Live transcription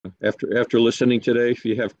After listening today, if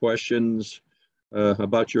you have questions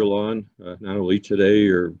about your lawn, not only today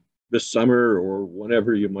or this summer or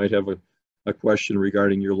whenever you might have a question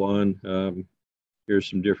regarding your lawn, here's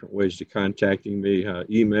some different ways to contacting me.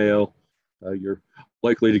 Email. You're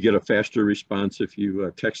likely to get a faster response if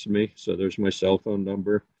you text me. So there's my cell phone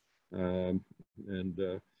number. And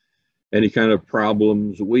any kind of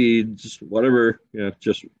problems, weeds, whatever,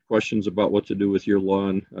 just questions about what to do with your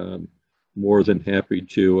lawn. More than happy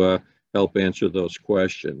to help answer those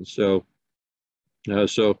questions. So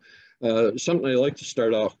something I like to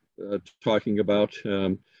start off talking about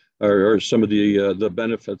are some of the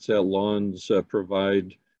benefits that lawns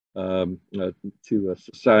provide to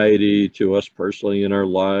society, to us personally in our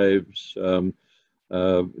lives.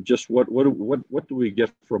 Just what do we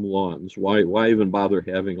get from lawns? Why even bother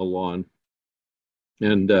having a lawn?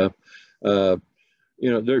 And there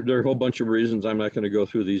are a whole bunch of reasons. I'm not going to go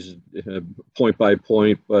through these point by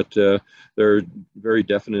point, but there are very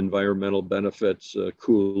definite environmental benefits: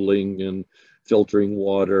 cooling and filtering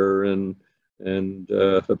water and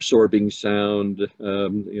absorbing sound.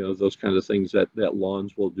 Those kind of things that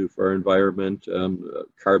lawns will do for our environment.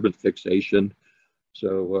 Carbon fixation.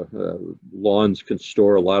 So lawns can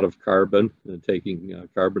store a lot of carbon, taking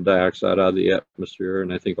carbon dioxide out of the atmosphere.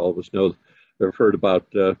 And I think all of us know, have heard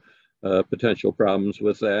about potential problems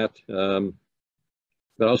with that.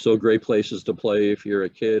 But also great places to play if you're a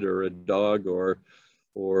kid or a dog or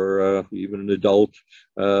even an adult.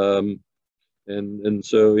 And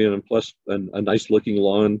so, plus a nice looking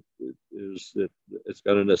lawn it's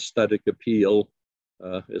got an aesthetic appeal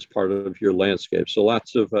as part of your landscape. So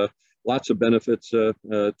lots of benefits to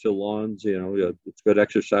lawns. It's good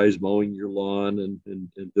exercise mowing your lawn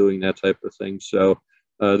and doing that type of thing. So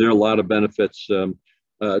there are a lot of benefits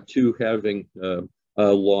to having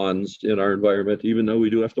lawns in our environment, even though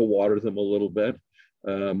we do have to water them a little bit.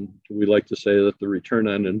 We like to say that the return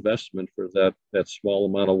on investment for that small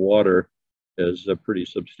amount of water is pretty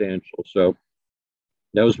substantial. So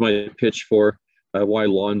that was my pitch for why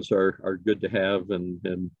lawns are good to have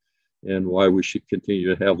and why we should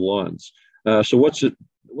continue to have lawns. So what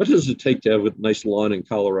does it take to have a nice lawn in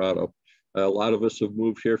Colorado? A lot of us have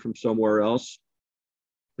moved here from somewhere else,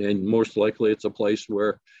 and most likely it's a place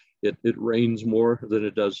where it rains more than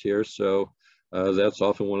it does here. So that's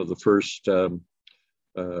often one of the first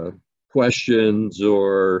questions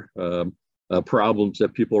or problems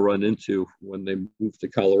that people run into when they move to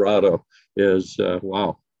Colorado is,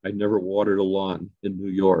 wow, I never watered a lawn in New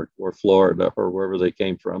York or Florida or wherever they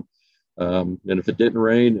came from. And if it didn't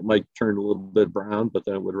rain, it might turn a little bit brown, but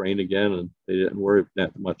then it would rain again and they didn't worry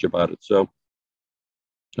that much about it. So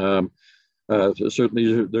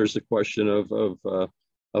certainly there's the question of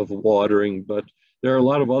watering, but there are a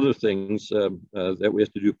lot of other things that we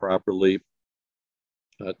have to do properly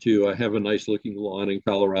to have a nice looking lawn in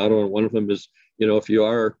Colorado. And one of them is, if you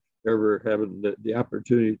are ever having the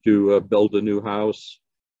opportunity to build a new house,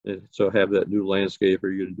 and so have that new landscape, or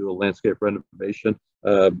you're going to do a landscape renovation,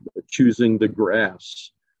 choosing the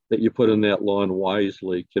grass that you put in that lawn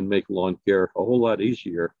wisely can make lawn care a whole lot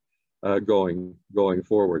easier going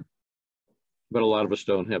forward. But a lot of us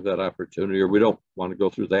don't have that opportunity, or we don't want to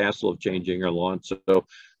go through the hassle of changing our lawn. So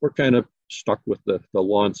we're kind of stuck with the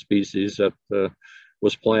lawn species that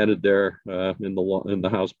was planted there in the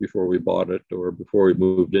house before we bought it or before we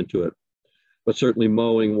moved into it. But certainly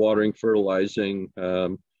mowing, watering, fertilizing,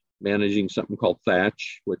 managing something called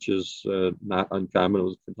thatch, which is not uncommon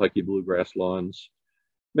with Kentucky bluegrass lawns,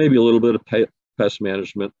 maybe a little bit of pest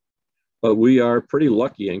management. But we are pretty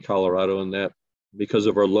lucky in Colorado in that, because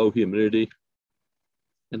of our low humidity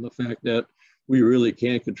and the fact that we really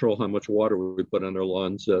can't control how much water we put on our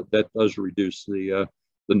lawns, that does reduce the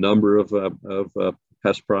number of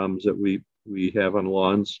pest problems that we have on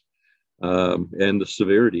lawns and the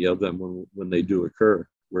severity of them when they do occur.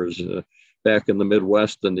 Whereas back in the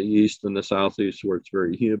Midwest and the East and the Southeast, where it's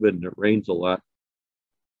very humid and it rains a lot,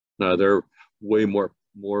 there are way more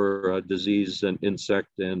disease and insect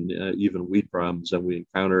and even weed problems than we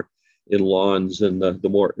encounter in lawns in the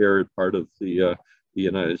more arid part of the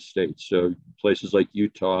United States. So places like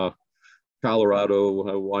Utah,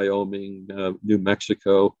 Colorado, Wyoming, New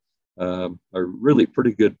Mexico are really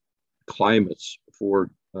pretty good climates for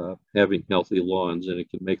having healthy lawns, and it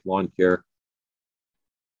can make lawn care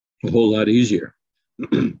a whole lot easier.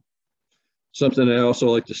 Something I also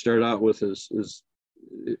like to start out with is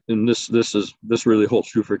and this really holds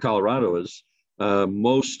true for Colorado, is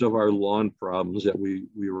most of our lawn problems that we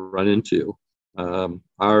run into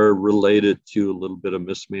are related to a little bit of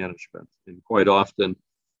mismanagement, and quite often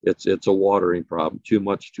it's a watering problem: too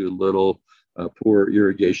much, too little, poor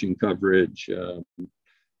irrigation coverage,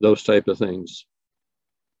 those type of things.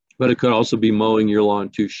 But it could also be mowing your lawn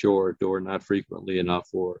too short or not frequently enough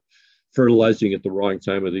or fertilizing at the wrong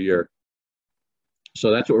time of the year.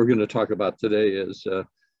 So that's what we're going to talk about today is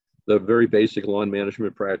the very basic lawn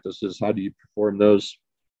management practices. How do you perform those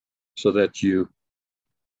so that you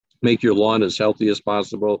make your lawn as healthy as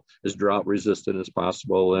possible, as drought resistant as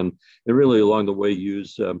possible, and really along the way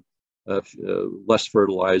use less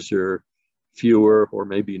fertilizer, fewer or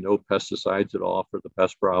maybe no pesticides at all for the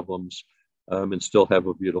pest problems, and still have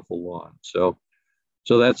a beautiful lawn. So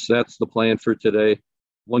that's the plan for today.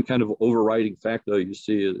 One kind of overriding fact, though,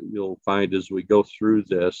 you'll find as we go through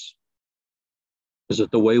this is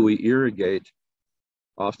that the way we irrigate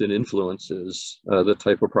often influences the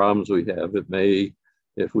type of problems we have. It may,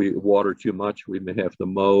 if we water too much, we may have to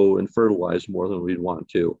mow and fertilize more than we'd want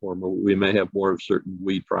to, or we may have more of certain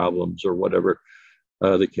weed problems or whatever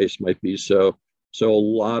the case might be. So a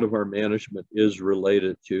lot of our management is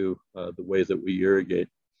related to the way that we irrigate.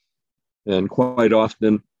 And quite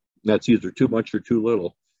often, that's either too much or too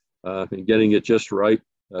little. And getting it just right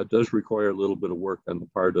does require a little bit of work on the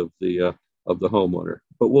part of the homeowner.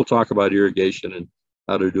 But we'll talk about irrigation and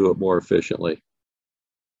how to do it more efficiently.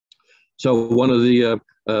 So one of the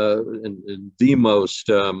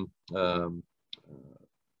most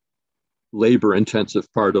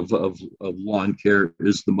labor-intensive part of lawn care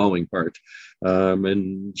is the mowing part.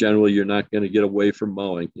 And generally, you're not going to get away from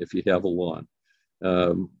mowing if you have a lawn.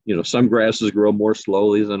 Some grasses grow more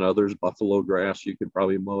slowly than others. Buffalo grass, you could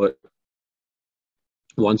probably mow it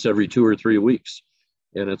once every 2 or 3 weeks,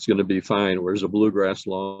 and it's going to be fine. Whereas a bluegrass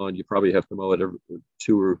lawn, you probably have to mow it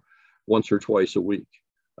once or twice a week,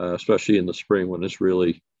 especially in the spring when it's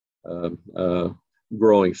really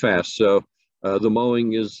growing fast. So the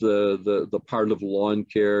mowing is the part of lawn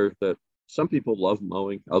care that some people love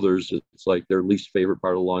mowing. Others, it's like their least favorite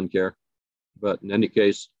part of lawn care. But in any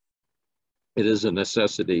case, it is a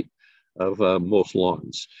necessity of most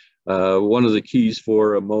lawns. One of the keys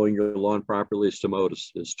for mowing your lawn properly is to mow it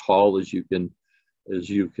as tall as you can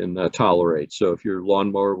tolerate. So if your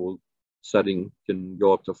lawnmower setting can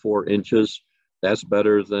go up to 4 inches, that's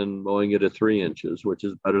better than mowing it at 3 inches, which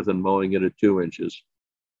is better than mowing it at 2 inches.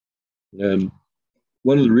 And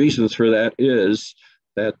one of the reasons for that is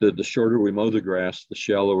that the shorter we mow the grass, the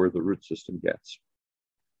shallower the root system gets.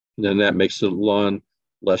 And then that makes the lawn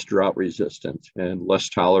less drought resistant and less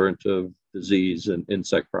tolerant of disease and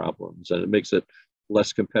insect problems. And it makes it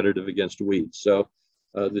less competitive against weeds. So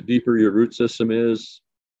the deeper your root system is,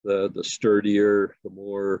 the sturdier, the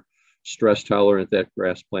more stress tolerant that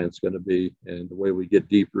grass plant's going to be. And the way we get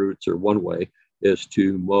deep roots, or one way, is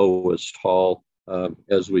to mow as tall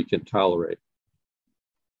as we can tolerate.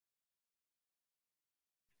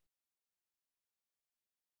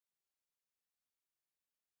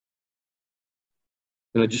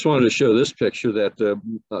 And I just wanted to show this picture that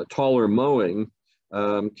taller mowing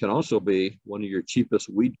can also be one of your cheapest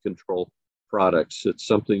weed control products. It's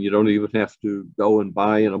something you don't even have to go and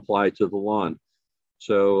buy and apply to the lawn.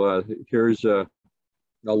 So here's a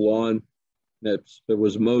lawn that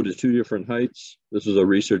was mowed at 2 different heights. This is a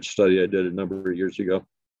research study I did a number of years ago.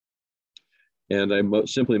 And I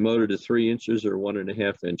simply mowed it at 3 inches or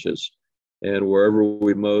 1.5 inches. And wherever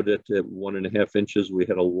we mowed it at 1.5 inches, we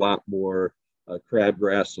had a lot more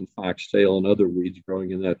crabgrass and foxtail and other weeds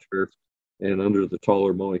growing in that turf. And under the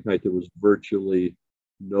taller mowing height, there was virtually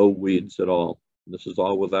no weeds at all. And this is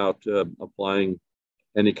all without applying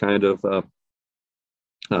any kind of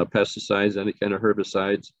pesticides, any kind of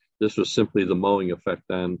herbicides. This was simply the mowing effect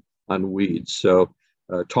on weeds. So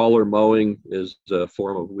taller mowing is a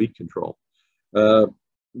form of weed control.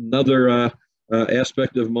 Another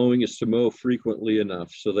aspect of mowing is to mow frequently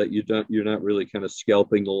enough so that you're not really kind of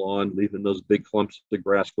scalping the lawn, leaving those big clumps of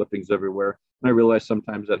grass clippings everywhere. And I realize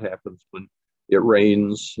sometimes that happens when it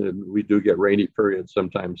rains, and we do get rainy periods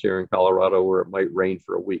sometimes here in Colorado where it might rain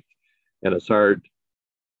for a week, and it's hard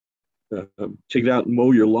to get out and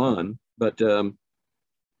mow your lawn. But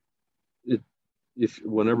if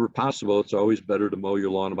whenever possible, it's always better to mow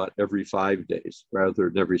your lawn about every 5 days rather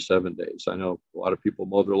than every 7 days. I know a lot of people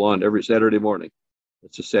mow their lawn every Saturday morning.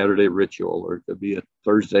 It's a Saturday ritual, or it could be a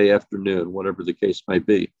Thursday afternoon, whatever the case might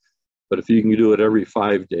be. But if you can do it every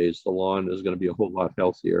 5 days, the lawn is going to be a whole lot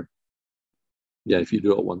healthier. Yeah, if you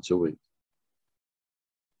do it once a week.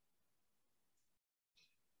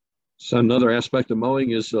 So another aspect of mowing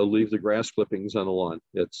is leave the grass clippings on the lawn.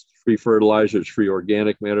 It's free fertilizer, it's free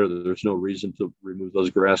organic matter. There's no reason to remove those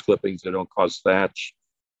grass clippings. They don't cause thatch.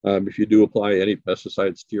 If you do apply any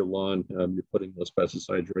pesticides to your lawn, you're putting those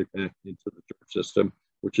pesticides right back into the dirt system,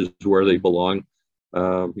 which is where they belong.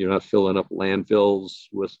 You're not filling up landfills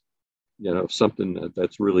with something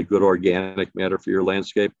that's really good organic matter for your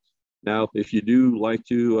landscape. Now, if you do like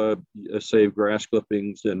to save grass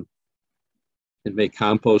clippings and make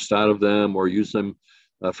compost out of them, or use them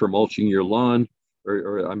for mulching your lawn,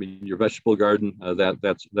 or I mean your vegetable garden,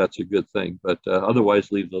 that's a good thing. But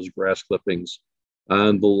otherwise, leave those grass clippings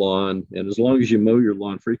on the lawn, and as long as you mow your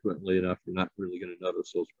lawn frequently enough, you're not really going to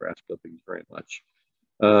notice those grass clippings very much.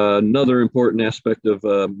 Another important aspect of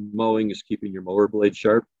mowing is keeping your mower blade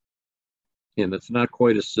sharp, and it's not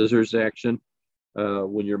quite a scissors action.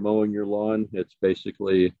 When you're mowing your lawn, it's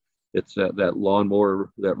basically that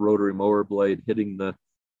lawnmower, that rotary mower blade hitting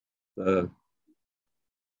the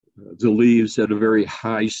leaves at a very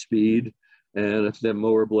high speed, and if that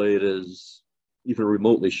mower blade is even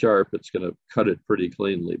remotely sharp, it's going to cut it pretty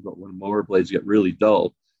cleanly. But when mower blades get really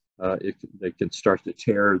dull, they can start to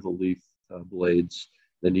tear the leaf blades.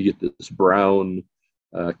 Then you get this brown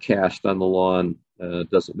cast on the lawn.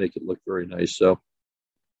 Doesn't make it look very nice. So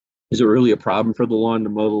is it really a problem for the lawn to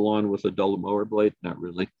mow the lawn with a dull mower blade? Not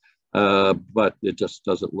really, but it just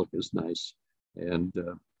doesn't look as nice. And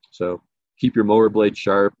so keep your mower blade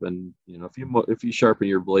sharp. And if you sharpen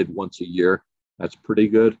your blade once a year, that's pretty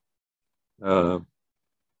good.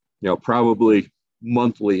 Probably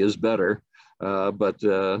monthly is better, but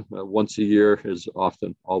once a year is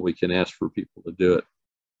often all we can ask for people to do it.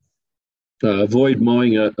 Avoid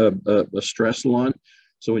mowing a stress lawn.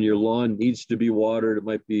 So when your lawn needs to be watered, it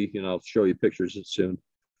might be, I'll show you pictures soon,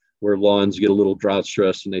 where lawns get a little drought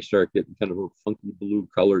stress and they start getting kind of a funky blue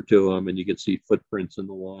color to them, and you can see footprints in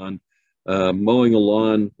the lawn. Mowing a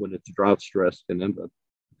lawn when it's drought stressed can end up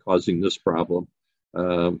causing this problem.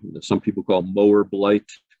 Some people call mower blight,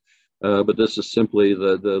 but this is simply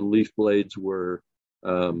the leaf blades were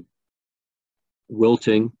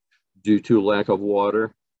wilting due to lack of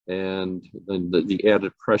water, and then the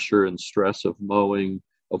added pressure and stress of mowing,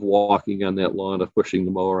 of walking on that lawn, of pushing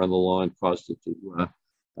the mower on the lawn, caused it to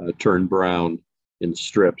turn brown in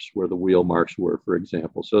strips where the wheel marks were, for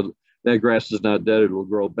example. So that grass is not dead. It will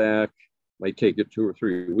grow back. Might take it 2 or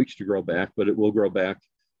 3 weeks to grow back, but it will grow back.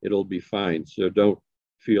 It'll be fine. So don't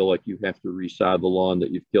feel like you have to resod the lawn,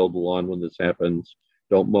 that you've killed the lawn when this happens.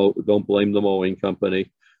 Don't blame the mowing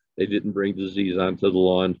company. They didn't bring disease onto the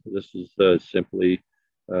lawn. This is simply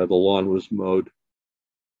the lawn was mowed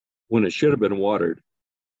when it should have been watered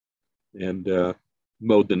and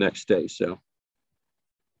mowed the next day. So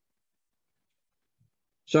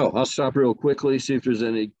I'll stop real quickly, see if there's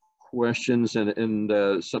any questions.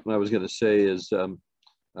 And something I was going to say is,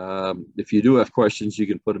 if you do have questions, you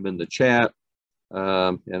can put them in the chat,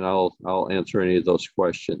 and I'll answer any of those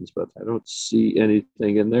questions. But I don't see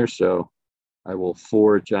anything in there, so I will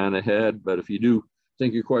forward John ahead. But if you do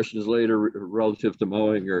think your questions later relative to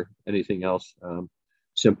mowing or anything else,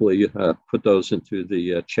 simply put those into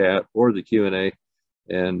the chat or the Q&A,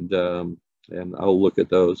 and I'll look at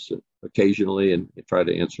those occasionally and try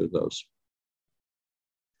to answer those.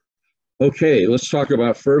 Okay, let's talk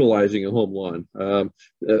about fertilizing a home lawn.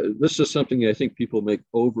 This is something I think people make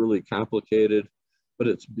overly complicated, but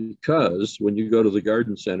it's because when you go to the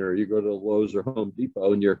garden center, you go to Lowe's or Home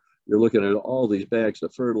Depot, and you're looking at all these bags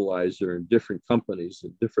of fertilizer and different companies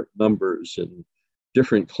and different numbers and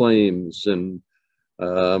different claims, and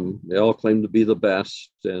they all claim to be the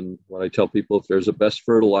best. And what I tell people, if there's a best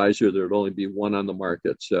fertilizer, there'd only be one on the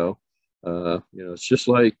market. So it's just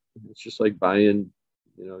like buying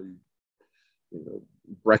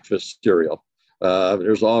breakfast cereal.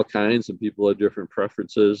 There's all kinds, and people have different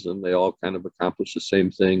preferences, and they all kind of accomplish the same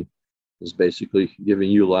thing, is basically giving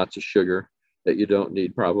you lots of sugar that you don't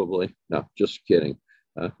need, probably. No, just kidding.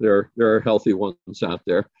 There are healthy ones out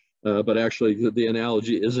there, but actually the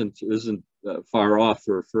analogy isn't far off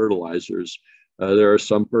for fertilizers. There are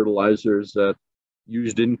some fertilizers that,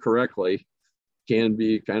 used incorrectly, can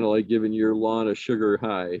be kind of like giving your lawn a sugar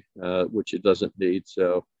high, which it doesn't need.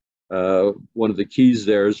 So one of the keys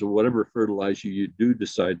there is, whatever fertilizer you do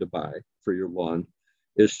decide to buy for your lawn,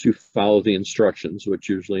 is to follow the instructions, which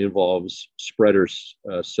usually involves spreader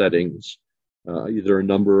settings, either a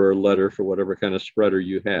number or a letter for whatever kind of spreader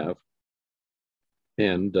you have.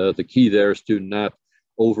 And the key there is to not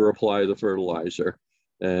over apply the fertilizer,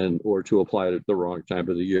 or to apply it at the wrong time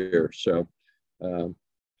of the year. So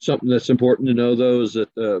something that's important to know, though, is that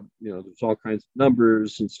there's all kinds of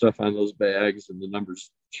numbers and stuff on those bags, and the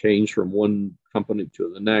numbers change from one company to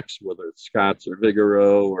the next, whether it's Scott's or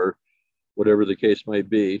Vigoro or whatever the case might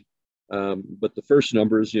be. But the first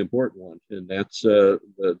number is the important one, and that's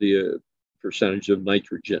the percentage of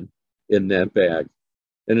nitrogen in that bag.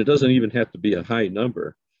 And it doesn't even have to be a high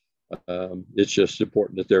number. It's just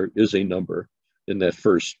important that there is a number in that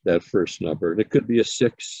first number. And it could be a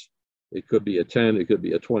 6, It could be a 10, it could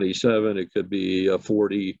be a 27, it could be a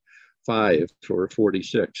 45 or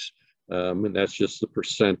 46. And that's just the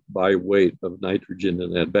percent by weight of nitrogen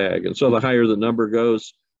in that bag. And so the higher the number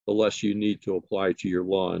goes, the less you need to apply to your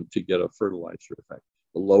lawn to get a fertilizer effect.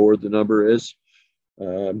 The lower the number is,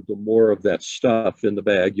 the more of that stuff in the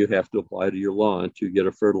bag you have to apply to your lawn to get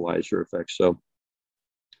a fertilizer effect. So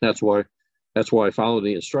that's why following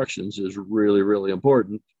the instructions is really, really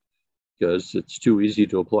important, because it's too easy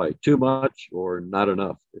to apply too much or not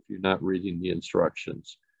enough if you're not reading the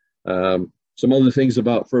instructions. Some other things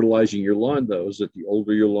about fertilizing your lawn, though, is that the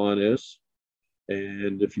older your lawn is,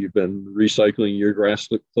 and if you've been recycling your grass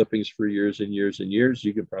clippings for years and years and years,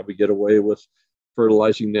 you can probably get away with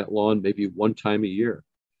fertilizing that lawn maybe one time a year.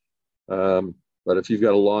 But if you've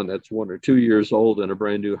got a lawn that's 1 or 2 years old and a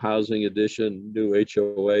brand new housing addition, new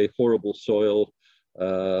HOA, horrible soil,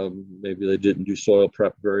 maybe they didn't do soil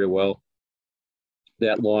prep very well,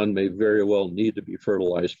 that lawn may very well need to be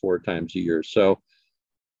fertilized 4 times a year. So,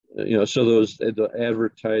 so the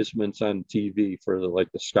advertisements on TV for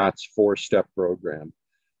the Scott's 4-step program,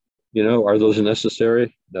 are those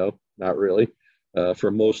necessary? No, not really.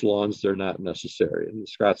 For most lawns, they're not necessary. And the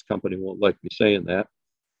Scott's company won't like me saying that.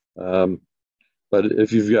 But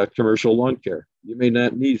if you've got commercial lawn care, you may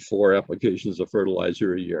not need 4 applications of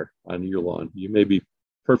fertilizer a year on your lawn. You may be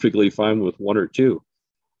perfectly fine with 1 or 2.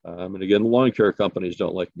 And again, lawn care companies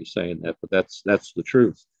don't like me saying that, but that's the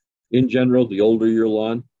truth. In general, the older your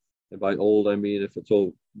lawn, and by old, I mean if it's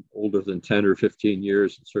older than 10 or 15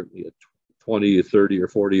 years, and certainly a 20, 30, or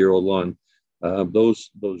 40-year-old lawn, those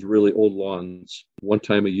really old lawns, 1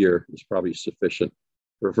 time a year is probably sufficient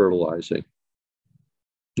for fertilizing.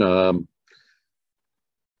 The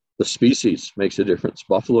species makes a difference.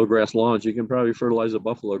 Buffalo grass lawns, you can probably fertilize a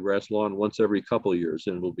buffalo grass lawn once every couple of years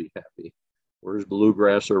and it'll be happy. Whereas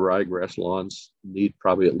bluegrass or ryegrass lawns need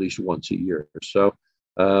probably at least once a year. So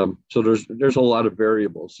there's a lot of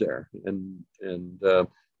variables there. And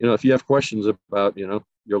if you have questions about,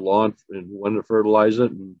 your lawn and when to fertilize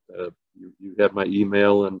it, and you have my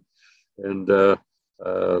email and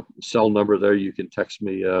cell number there, you can text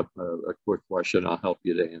me a quick question. I'll help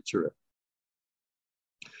you to answer it.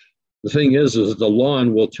 The thing is the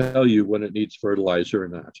lawn will tell you when it needs fertilizer or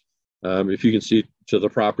not. If you can see to the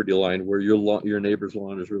property line where your neighbor's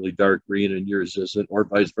lawn is really dark green and yours isn't, or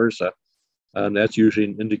vice versa, that's usually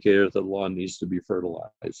an indicator that the lawn needs to be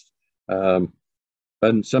fertilized.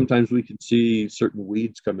 And sometimes we can see certain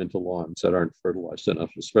weeds come into lawns that aren't fertilized enough,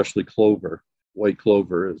 especially clover. White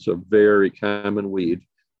clover is a very common weed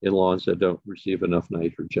in lawns that don't receive enough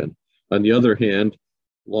nitrogen. On the other hand,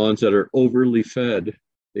 lawns that are overly fed,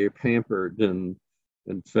 they're pampered and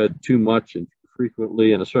fed too much and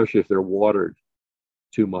frequently, and especially if they're watered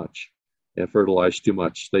too much and fertilized too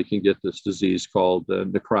much, they can get this disease called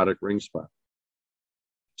necrotic ring spot.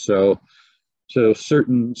 So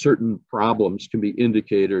certain problems can be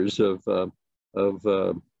indicators of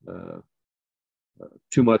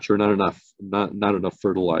too much or not enough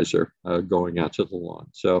fertilizer going out to the lawn.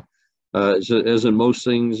 So as in most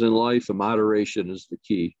things in life, moderation is the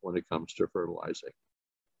key when it comes to fertilizing.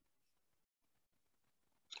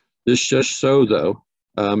 This just so though,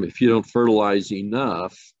 if you don't fertilize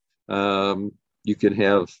enough, you can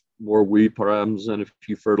have more weed problems than if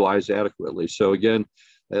you fertilize adequately. So again,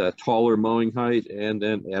 taller mowing height and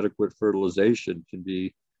then adequate fertilization can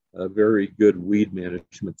be very good weed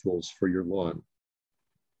management tools for your lawn.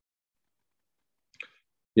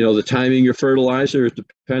 The timing of fertilizer, it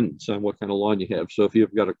depends on what kind of lawn you have. So if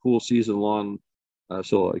you've got a cool season lawn,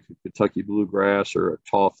 so like a Kentucky bluegrass or a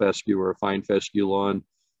tall fescue or a fine fescue lawn,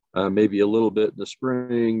 maybe a little bit in the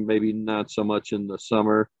spring, maybe not so much in the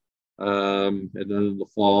summer. And then in the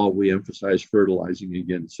fall, we emphasize fertilizing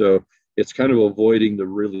again. So it's kind of avoiding the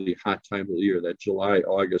really hot time of the year, that July,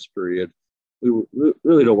 August period. We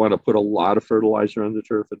really don't want to put a lot of fertilizer on the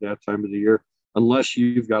turf at that time of the year, unless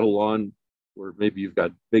you've got a lawn where maybe you've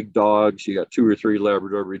got big dogs, you got 2 or 3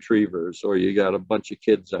 Labrador retrievers, or you got a bunch of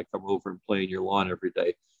kids that come over and play in your lawn every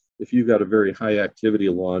day. If you've got a very high activity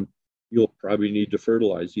lawn, you'll probably need to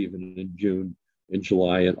fertilize even in June and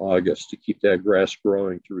July and August to keep that grass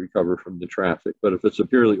growing to recover from the traffic. But if it's a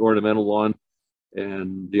purely ornamental lawn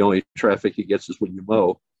and the only traffic it gets is when you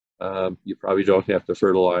mow, you probably don't have to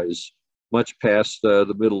fertilize much past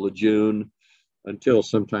the middle of June until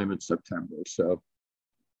sometime in September. So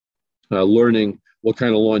learning what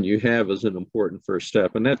kind of lawn you have is an important first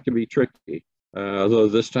step, and that can be tricky. Although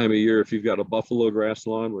this time of year, if you've got a buffalo grass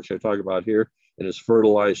lawn, which I talk about here, and it's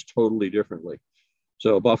fertilized totally differently.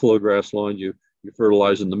 So a buffalo grass lawn, you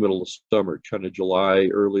fertilize in the middle of summer, kind of July,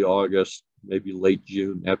 early August, maybe late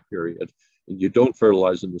June, that period. and you don't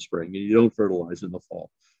fertilize in the spring, and you don't fertilize in the fall.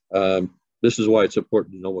 This is why it's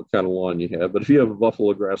important to know what kind of lawn you have. But if you have a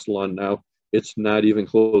buffalo grass lawn now, it's not even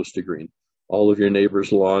close to green. All of your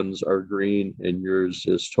neighbors' lawns are green, and yours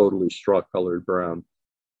is totally straw-colored brown.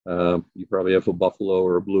 You probably have a buffalo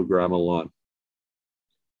or a blue grama lawn.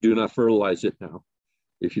 Do not fertilize it now.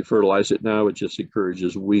 If you fertilize it now, it just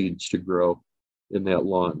encourages weeds to grow in that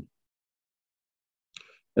lawn.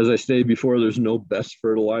 As I stated before, there's no best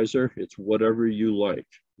fertilizer. It's whatever you like.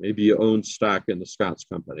 Maybe you own stock in the Scott's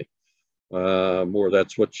company, or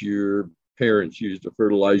that's what your parents used to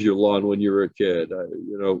fertilize your lawn when you were a kid.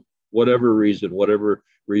 You know, whatever reason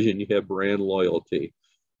you have brand loyalty.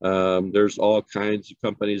 There's all kinds of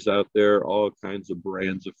companies out there, all kinds of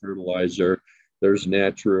brands of fertilizer. There's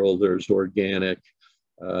natural, there's organic,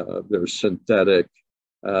 there's synthetic.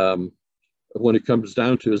 When it comes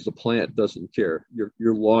down to is the plant doesn't care.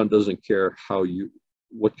 Your lawn doesn't care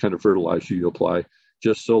what kind of fertilizer you apply,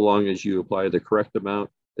 just so long as you apply the correct amount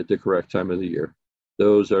at the correct time of the year.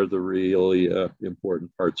 Those are the really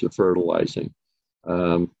important parts of fertilizing.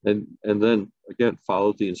 And then again,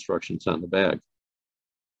 follow the instructions on the bag.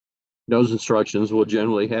 Those instructions will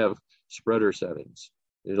generally have spreader settings.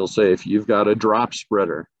 It'll say if you've got a drop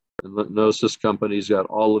spreader, and notice this company's got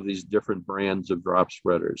all of these different brands of drop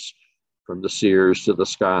spreaders, from the Sears to the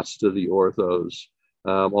Scotts to the Orthos,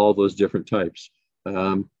 all those different types.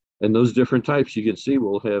 And those different types you can see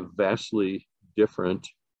will have vastly different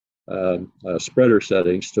spreader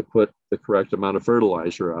settings to put the correct amount of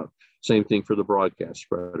fertilizer out. Same thing for the broadcast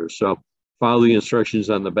spreader. So follow the instructions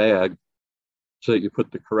on the bag so that you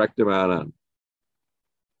put the correct amount on.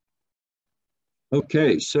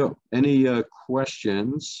 Okay, so any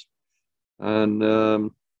questions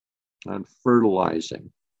on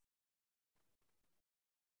fertilizing?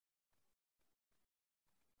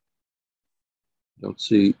 Don't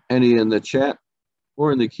see any in the chat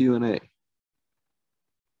or in the Q&A.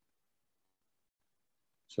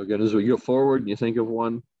 So again, as we go forward and you think of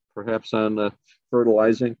one, perhaps on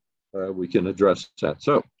fertilizing, we can address that.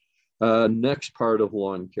 So next part of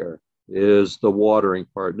lawn care is the watering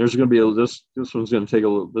part. And there's going to be this one's going to take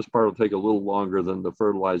this part will take a little longer than the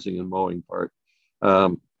fertilizing and mowing part.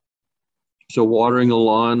 So watering a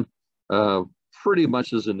lawn pretty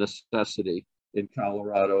much is a necessity in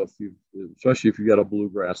Colorado, especially if you've got a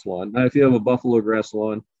bluegrass lawn. Now, if you have a buffalo grass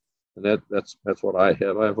lawn, and that's what I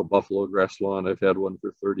have. I have a buffalo grass lawn. I've had one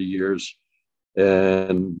for 30 years,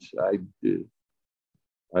 and I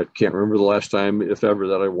can't remember the last time, if ever,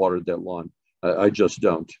 that I watered that lawn. I just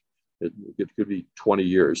don't. It could be 20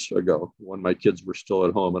 years ago when my kids were still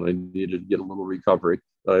at home and I needed to get a little recovery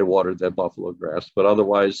that I watered that buffalo grass. But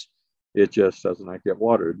otherwise, it just does not get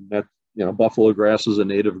watered. And that, buffalo grass is a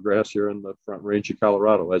native grass here in the Front Range of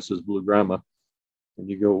Colorado, as is blue grama. And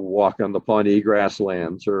you go walk on the Pawnee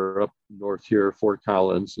grasslands or up north here, Fort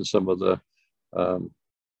Collins, and some of the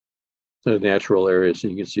natural areas,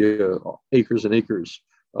 and you can see acres and acres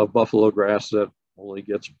of buffalo grass that only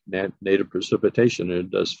gets native precipitation, and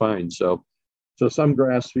it does fine. So some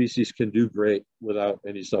grass species can do great without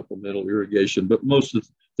any supplemental irrigation, but most of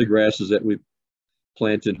the grasses that we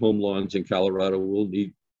plant in home lawns in Colorado will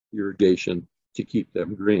need irrigation to keep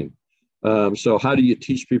them green. So how do you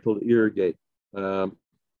teach people to irrigate?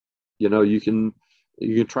 You can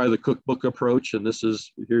try the cookbook approach, and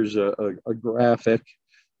here's a graphic.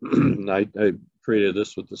 I created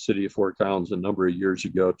this with the city of Fort Collins a number of years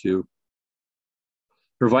ago to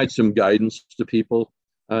provide some guidance to people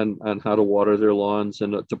on how to water their lawns,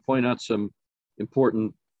 and to point out some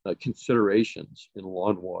important considerations in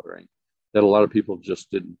lawn watering that a lot of people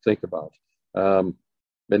just didn't think about.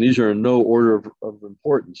 And these are in no order of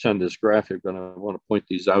importance on this graphic, but I want to point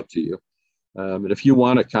these out to you. And if you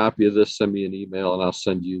want a copy of this, send me an email and I'll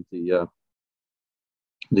send you the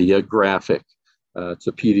graphic. It's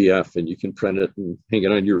a PDF, and you can print it and hang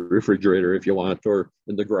it on your refrigerator if you want, or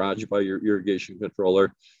in the garage by your irrigation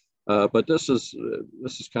controller. But this is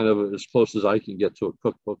kind of as close as I can get to a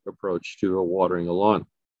cookbook approach to watering a lawn.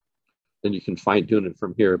 And you can fine tune it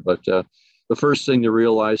from here. But the first thing to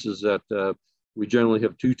realize is that we generally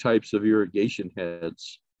have two types of irrigation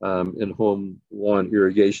heads in home lawn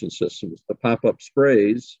irrigation systems. The pop-up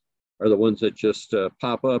sprays are the ones that just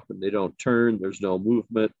pop up and they don't turn. There's no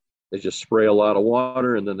movement. They just spray a lot of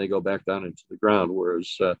water and then they go back down into the ground.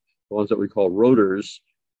 Whereas the ones that we call rotors,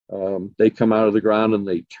 they come out of the ground and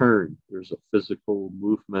they turn. There's a physical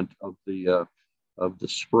movement of the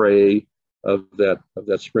spray of that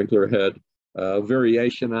sprinkler head.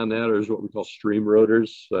 Variation on that is what we call stream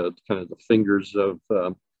rotors, kind of the fingers of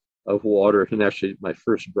water. And actually, my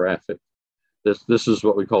first graphic, this is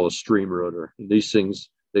what we call a stream rotor. And these things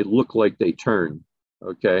they look like they turn,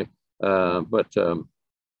 okay? But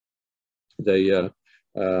they're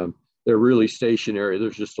really stationary.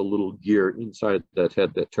 There's just a little gear inside that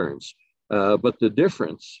head that turns. But the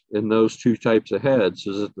difference in those two types of heads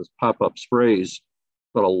is that the pop-up sprays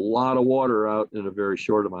put a lot of water out in a very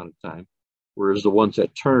short amount of time, whereas the ones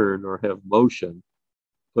that turn or have motion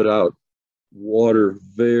put out water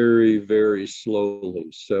very, very slowly.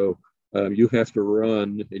 So you have to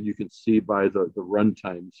run, and you can see by the run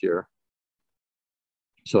times here.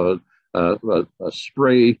 So a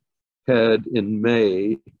spray head in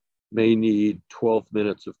May may need 12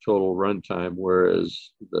 minutes of total run time,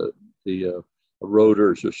 whereas the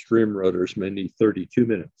rotors or stream rotors may need 32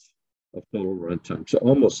 minutes of total run time. So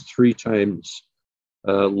almost 3 times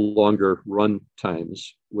longer run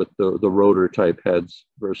times with the rotor type heads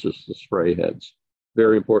versus the spray heads.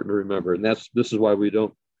 Very important to remember, and this is why we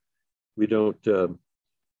don't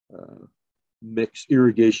mix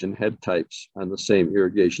irrigation head types on the same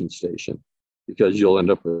irrigation station, because you'll end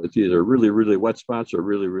up with either really, really wet spots or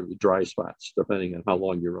really, really dry spots, depending on how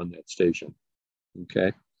long you run that station.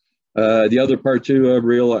 Okay. The other part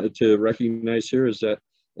to recognize here is that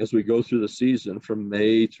as we go through the season from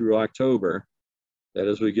May through October, that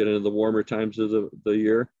as we get into the warmer times of the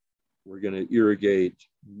year, we're going to irrigate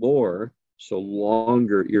more, so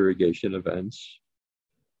longer irrigation events.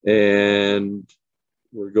 And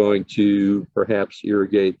we're going to perhaps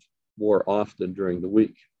irrigate more often during the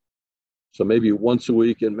week. So maybe once a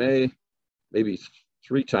week in May, maybe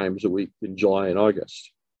 3 times a week in July and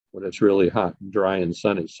August when it's really hot and dry and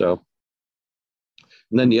sunny. So,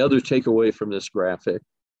 and then the other takeaway from this graphic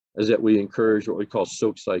is that we encourage what we call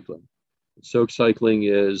soak cycling. Soak cycling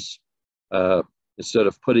is instead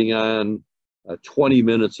of putting on 20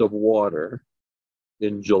 minutes of water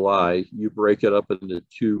in July, you break it up into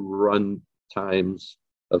 2 run times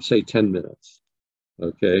of say 10 minutes,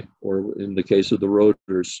 okay? Or in the case of the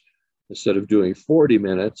rotors, instead of doing 40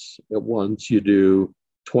 minutes at once, you do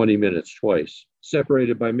 20 minutes twice,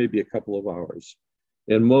 separated by maybe a couple of hours.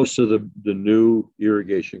 And most of the new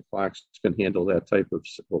irrigation clocks can handle that type of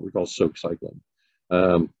what we call soak cycling.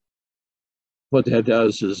 What that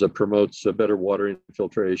does is it promotes a better water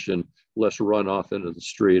infiltration, less runoff into the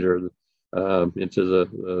street or into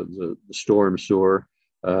the storm sewer,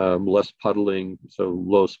 less puddling, so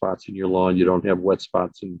low spots in your lawn. You don't have wet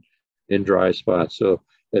spots and dry spots. So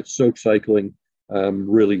that soak cycling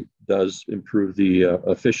really does improve the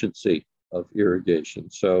efficiency of irrigation.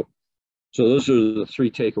 So those are the 3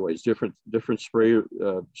 takeaways: different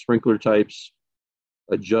sprinkler types,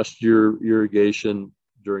 adjust your irrigation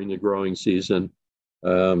during the growing season,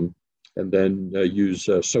 and then use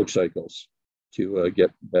soak cycles to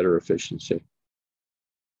get better efficiency.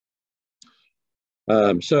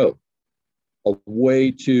 So a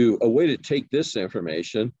way to take this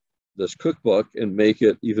information, this cookbook, and make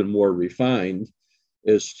it even more refined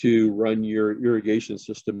is to run your irrigation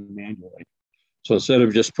system manually. So instead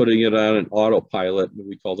of just putting it on an autopilot,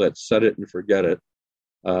 we call that set it and forget it.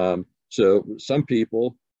 So some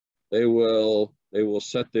people, they will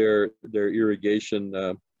set their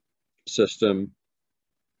irrigation system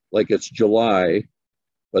like it's July,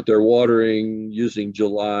 but they're watering using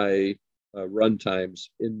July run times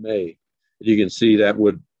in May. You can see that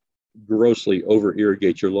would grossly over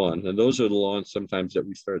irrigate your lawn. And those are the lawns sometimes that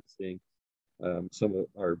we start seeing some of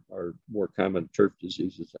our more common turf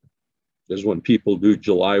diseases is when people do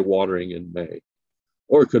July watering in May.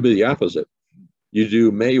 Or it could be the opposite. You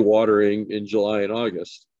do May watering in July and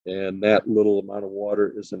August, and that little amount of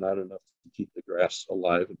water is not enough to keep the grass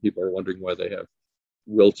alive. And people are wondering why they have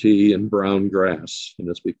wilty and brown grass, and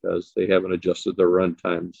it's because they haven't adjusted their run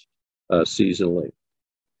times seasonally.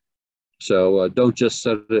 So don't just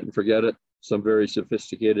set it and forget it. Some very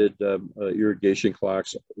sophisticated irrigation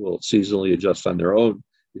clocks will seasonally adjust on their own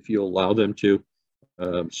if you allow them to.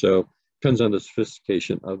 So depends on the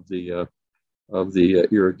sophistication of the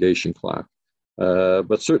irrigation clock.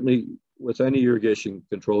 But certainly with any irrigation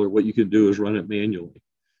controller, what you can do is run it manually.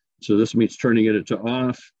 So this means turning it into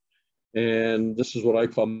off. And this is what I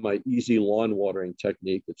call my easy lawn watering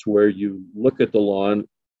technique. It's where you look at the lawn,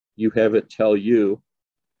 you have it tell you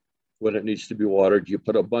when it needs to be watered. You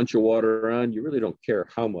put a bunch of water on, you really don't care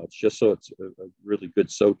how much, just so it's a really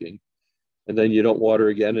good soaking. And then you don't water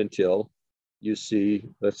again until you see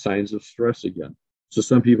the signs of stress again. So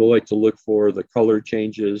some people like to look for the color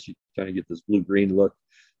changes. You kind of get this blue-green look.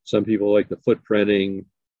 Some people like the footprinting.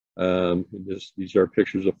 These are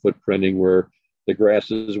pictures of footprinting where the grass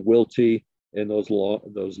is wilty and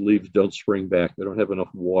those leaves don't spring back. They don't have enough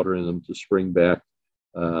water in them to spring back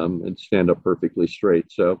and stand up perfectly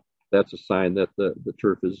straight. So that's a sign that the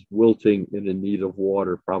turf is wilting and in need of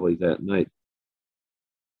water probably that night.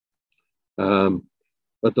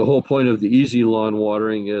 But the whole point of the easy lawn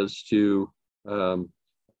watering is to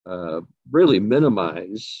really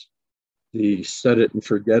minimize the set it and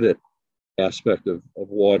forget it aspect of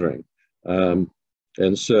watering.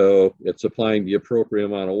 And so it's applying the appropriate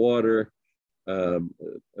amount of water, or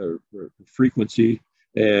frequency,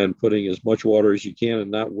 and putting as much water as you can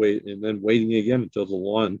and not wait, and then waiting again until the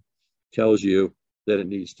lawn tells you that it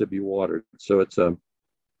needs to be watered. So it's a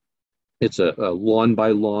lawn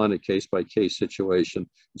by lawn, a case by case situation.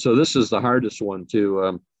 So this is the hardest one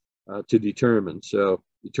to determine. So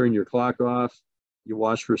you turn your clock off, you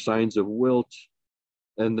watch for signs of wilt,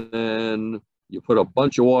 and then you put a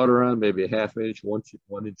bunch of water on, maybe a half inch, 1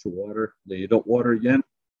 inch of water. Then you don't water again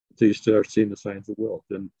until you start seeing the signs of wilt.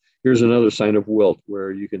 And here's another sign of wilt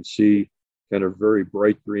where you can see kind of very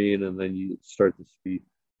bright green, and then you start to see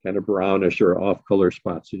kind of brownish or off color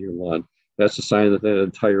spots in your lawn. That's a sign that that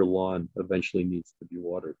entire lawn eventually needs to be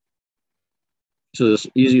watered. So this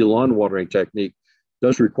easy lawn watering technique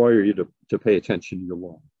does require you to pay attention to your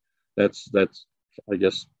lawn. That's I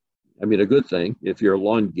guess, I mean, a good thing if you're a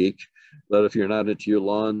lawn geek, but if you're not into your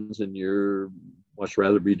lawns and you're much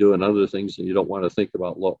rather be doing other things and you don't want to think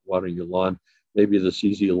about watering your lawn, maybe this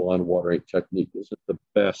easy lawn watering technique isn't the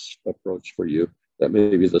best approach for you. That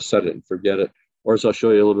may be the set it and forget it. Or as I'll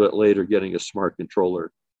show you a little bit later, getting a smart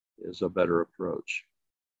controller is a better approach.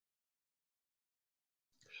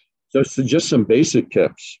 So just some basic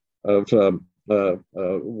tips of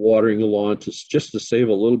watering the lawn just to save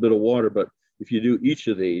a little bit of water. But if you do each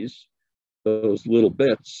of these, those little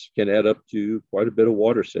bits can add up to quite a bit of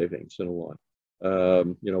water savings in a lawn.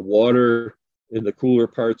 You know, water in the cooler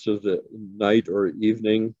parts of the night or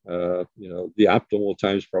evening, you know, the optimal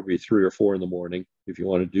time is probably 3 or 4 in the morning if you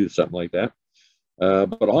want to do something like that.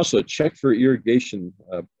 But also check for irrigation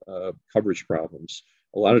coverage problems.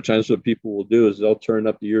 A lot of times what people will do is they'll turn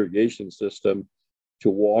up the irrigation system to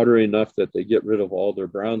water enough that they get rid of all their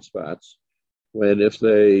brown spots, when if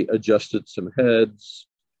they adjusted some heads,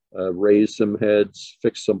 raised some heads,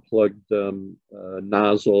 fixed some plugged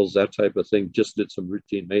nozzles, that type of thing, just did some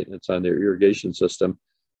routine maintenance on their irrigation system,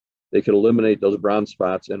 they could eliminate those brown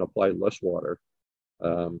spots and apply less water.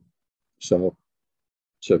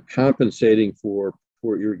 So compensating for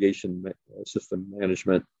poor irrigation system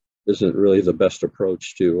management isn't really the best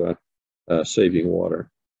approach to saving water.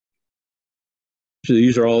 So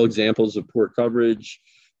these are all examples of poor coverage.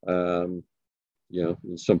 You know,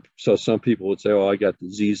 some people would say, "Oh, I got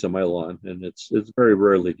disease on my lawn," and it's very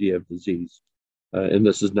rarely do you have disease, and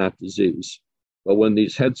this is not disease. But when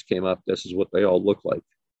these heads came up, this is what they all look like.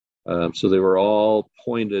 So they were all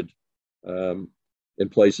pointed in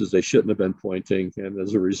places they shouldn't have been pointing, and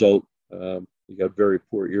as a result, you got very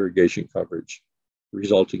poor irrigation coverage,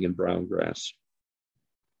 resulting in brown grass.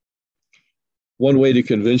 One way to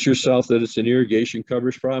convince yourself that it's an irrigation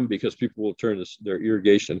coverage problem, because people will turn their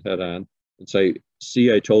irrigation head on and say,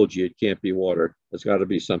 "See, I told you, it can't be water. It's got to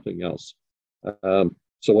be something else."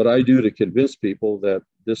 So what I do to convince people that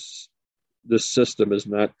this system is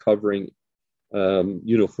not covering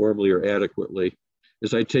uniformly or adequately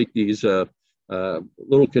is I take these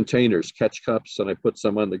little containers, catch cups, and I put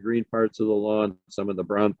some on the green parts of the lawn, some in the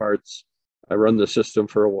brown parts. I run the system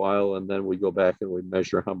for a while, and then we go back and we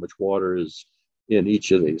measure how much water is in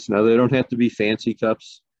each of these. Now, they don't have to be fancy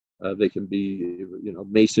cups. They can be, you know,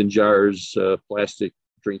 mason jars, plastic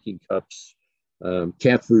drinking cups,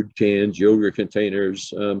 cat food cans, yogurt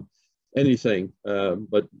containers, anything,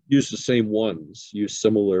 but use the same ones. Use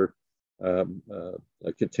similar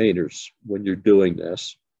containers when you're doing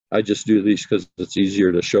this. I just do these because it's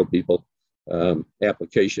easier to show people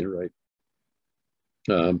application, right?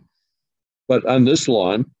 But on this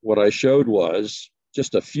lawn, what I showed was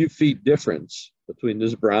just a few feet difference between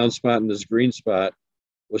this brown spot and this green spot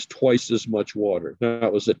was twice as much water. Now,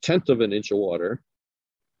 it was 1/10 of an inch of water.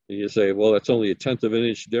 And you say, well, that's only 1/10 of an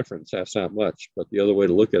inch difference. That's not much. But the other way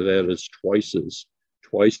to look at that is twice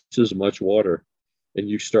as much water. And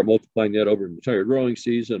you start multiplying that over an entire growing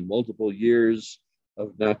season, multiple years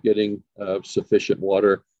of not getting sufficient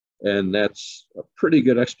water. And that's a pretty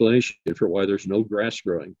good explanation for why there's no grass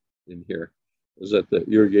growing in here, is that the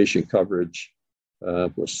irrigation coverage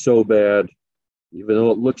was so bad, even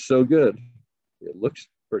though it looks so good. It looks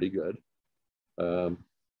pretty good.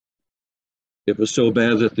 It was so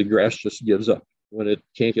bad that the grass just gives up. When it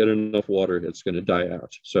can't get enough water, it's going to die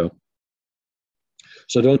out. So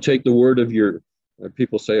don't take the word of your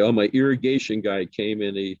people say, "Oh, my irrigation guy came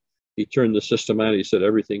in, he turned the system on, he said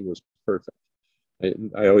everything was perfect."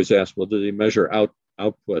 I always ask, well, did he measure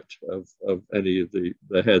output of any of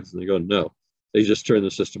the heads? And they go, no. They just turn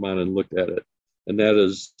the system on and looked at it. And that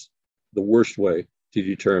is the worst way to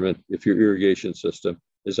determine if your irrigation system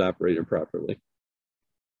is operating properly.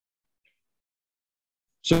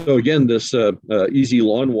 So again, this easy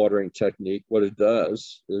lawn watering technique, what it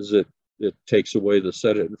does is it takes away the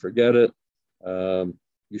set it and forget it.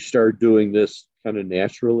 You start doing this kind of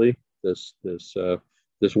naturally, this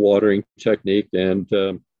watering technique, and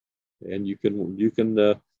you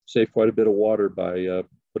can save quite a bit of water by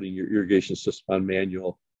putting your irrigation system on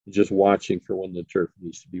manual and just watching for when the turf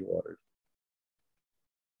needs to be watered.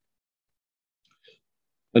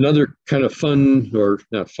 Another kind of fun, or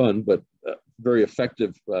not fun, but very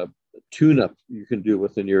effective tune-up you can do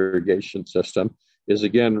with an irrigation system is,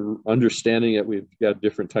 again, understanding that we've got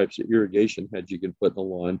different types of irrigation heads you can put in the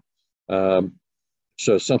lawn.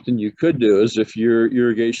 So something you could do is, if your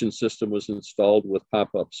irrigation system was installed with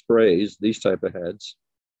pop-up sprays, these type of heads,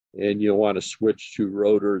 and you want to switch to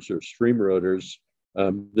rotors or stream rotors,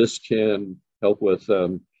 this can help with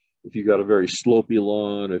if you got a very slopey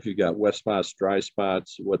lawn, if you got wet spots, dry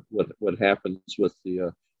spots. What happens with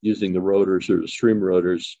the using the rotors or the stream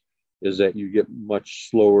rotors is that you get much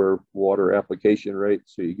slower water application rate,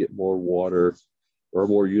 so you get more water or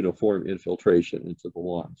more uniform infiltration into the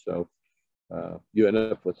lawn. So you end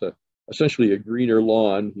up with essentially a greener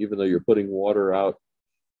lawn, even though you're putting water out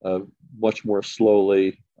much more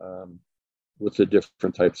slowly with the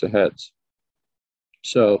different types of heads.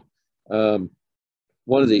 So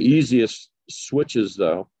one of the easiest switches,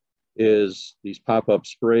 though, is these pop-up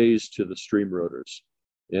sprays to the stream rotors.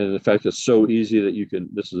 And in fact, it's so easy that you can,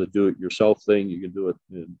 this is a do-it-yourself thing. You can do it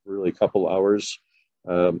in really a couple hours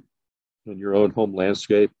in your own home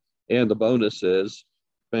landscape. And the bonus is,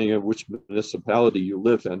 depending on which municipality you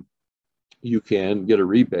live in, you can get a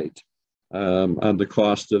rebate on the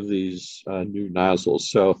cost of these new nozzles.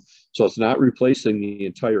 So it's not replacing the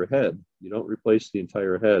entire head. You don't replace the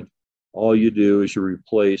entire head. All you do is you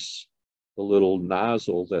replace the little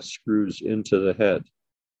nozzle that screws into the head.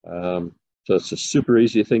 So it's a super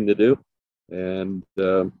easy thing to do, and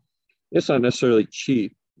it's not necessarily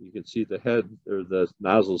cheap. You can see the head, or the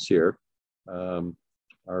nozzles here, are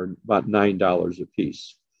about $9 a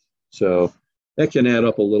piece. So that can add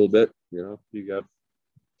up a little bit. You know, you got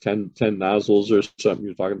 10 nozzles or something,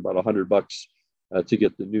 you're talking about $100 to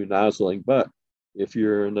get the new nozzling. But if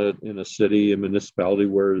you're in a city, a municipality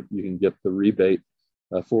where you can get the rebate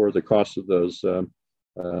for the cost of those,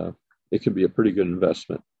 it can be a pretty good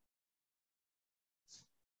investment.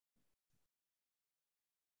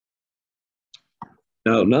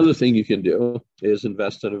 Now, another thing you can do is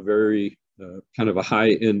invest in a very kind of a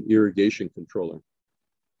high-end irrigation controller.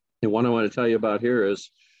 And one I want to tell you about here is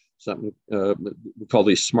something we call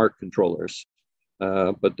these smart controllers.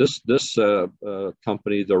 But this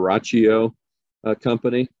company, the Rachio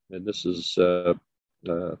company, and this is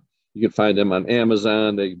you can find them on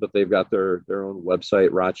Amazon, but they've got their own website,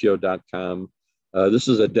 rachio.com. This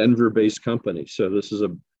is a Denver-based company, so this is a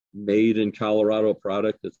made in Colorado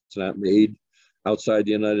product. It's not made outside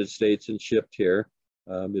the United States and shipped here.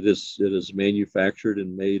 It is manufactured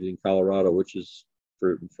and made in Colorado, which is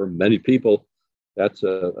for many people, that's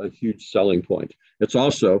a huge selling point. It's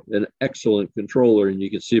also an excellent controller, and you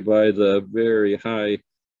can see by the very high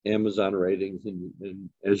Amazon ratings. And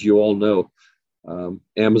as you all know,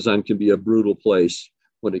 Amazon can be a brutal place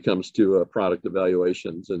when it comes to product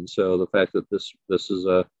evaluations. And so the fact that this is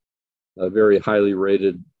a very highly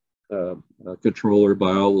rated controller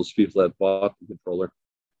by all those people that bought the controller,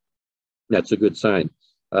 that's a good sign.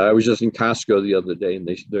 I was just in Costco the other day, and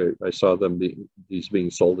I saw these being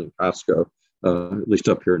sold in Costco, at least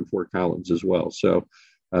up here in Fort Collins as well. So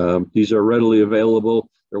these are readily available.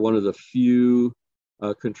 They're one of the few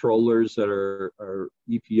controllers that are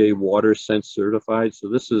EPA WaterSense certified. So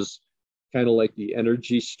this is kind of like the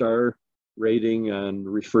Energy Star rating on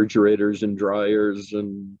refrigerators and dryers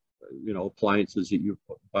and appliances that you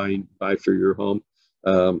buy for your home.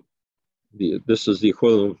 This is the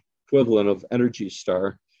equivalent of Energy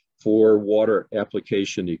Star for water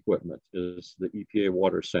application equipment, is the EPA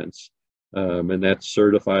WaterSense. And that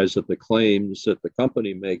certifies that the claims that the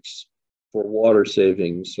company makes for water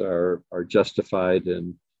savings are justified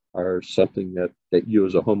and are something that you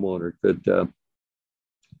as a homeowner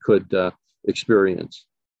could experience.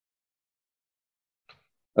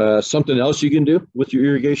 Something else you can do with your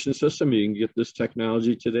irrigation system, you can get this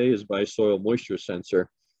technology today, is by soil moisture sensor.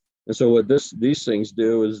 And so what these things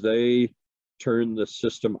do is they turn the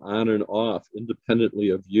system on and off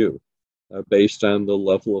independently of you based on the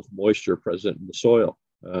level of moisture present in the soil.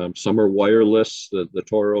 Some are wireless. The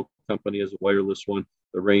Toro company has a wireless one.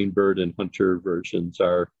 Rainbird and Hunter versions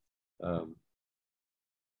are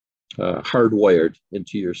hardwired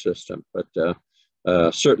into your system. But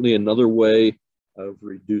certainly another way of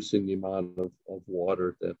reducing the amount of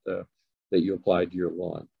water that you apply to your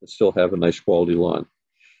lawn, and still have a nice quality lawn.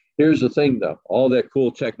 Here's the thing though, all that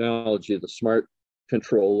cool technology, the smart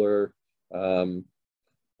controller, the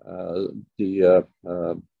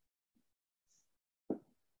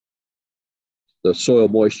soil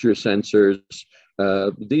moisture sensors,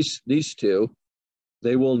 these two,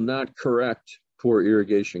 they will not correct poor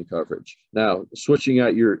irrigation coverage. Now, switching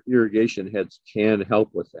out your irrigation heads can help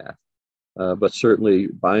with that. But certainly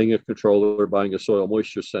buying a controller, buying a soil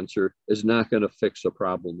moisture sensor is not going to fix a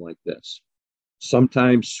problem like this.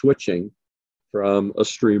 Sometimes switching from a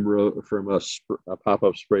stream rotor, from a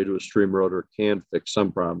pop-up spray to a stream rotor can fix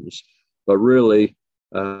some problems. But really,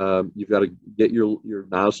 you've got to get your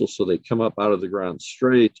nozzles so they come up out of the ground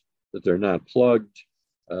straight, that they're not plugged,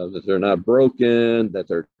 that they're not broken, that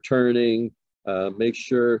they're turning. Make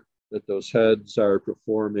sure that those heads are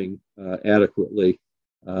performing adequately.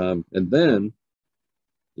 And then,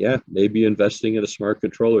 yeah, maybe investing in a smart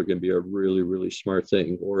controller can be a really, really smart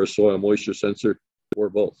thing, or a soil moisture sensor, or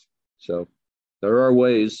both. So there are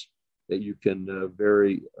ways that you can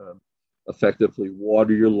very effectively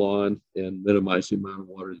water your lawn and minimize the amount of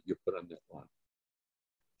water that you put on that lawn.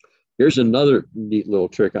 Here's another neat little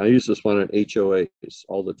trick. I use this one on HOAs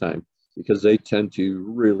all the time because they tend to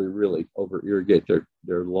really, really over irrigate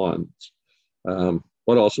their lawns.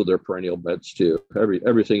 But also their perennial beds too.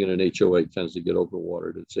 Everything in an HOA tends to get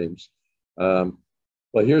overwatered, it seems.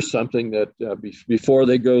 But here's something that before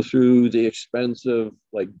they go through the expense of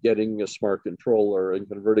like getting a smart controller and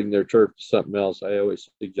converting their turf to something else, I always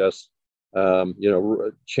suggest,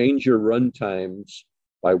 change your run times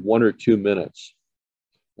by 1 or 2 minutes.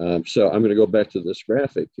 So I'm going to go back to this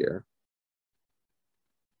graphic here.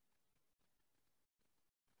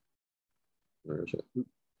 Where is it?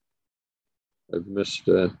 I've missed.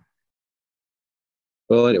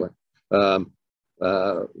 Well, anyway, there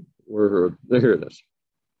it is.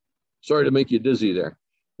 Sorry to make you dizzy there,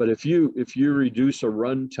 but if you reduce a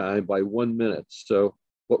run time by 1 minute, so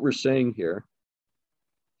what we're saying here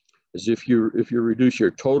is if you reduce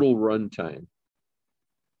your total run time,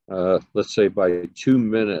 let's say by 2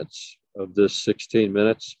 minutes of this 16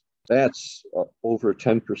 minutes, that's over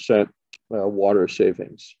 10% water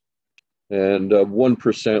savings, and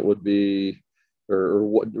 1% would be.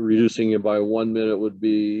 Or reducing it by 1 minute would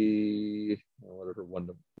be whatever 1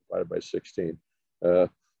 divided by 16,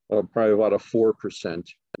 probably about a 4%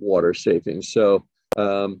 water savings. So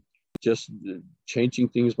just changing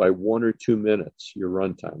things by 1 or 2 minutes, your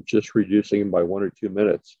runtime, just reducing them by 1 or 2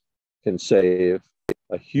 minutes can save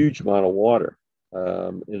a huge amount of water,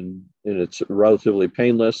 and it's relatively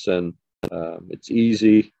painless, and it's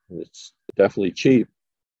easy, and it's definitely cheap.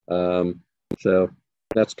 So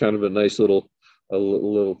that's kind of a nice little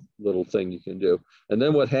thing you can do. And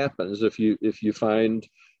then what happens if you find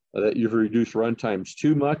that you've reduced run times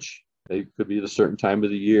too much, it could be at a certain time of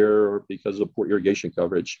the year or because of poor irrigation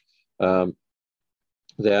coverage,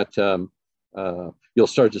 you'll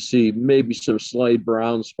start to see maybe some slight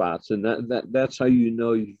brown spots, and that's how you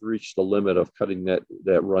know you've reached the limit of cutting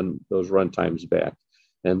those run times back,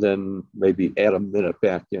 and then maybe add a minute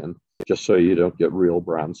back in just so you don't get real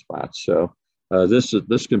brown spots. So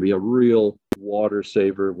this can be a real water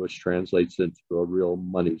saver, which translates into a real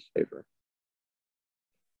money saver.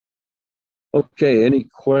 Okay, any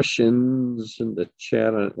questions in the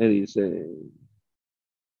chat on anything?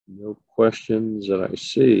 No questions that I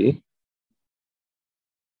see.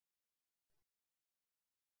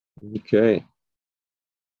 Okay.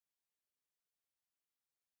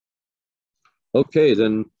 Okay,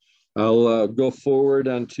 then I'll go forward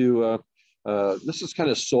onto this is kind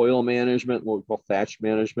of soil management, what we call thatch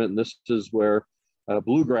management, and this is where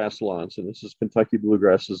bluegrass lawns, and this is Kentucky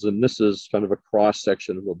bluegrasses, and this is kind of a cross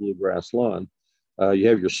section of a bluegrass lawn. You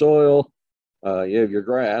have your soil, you have your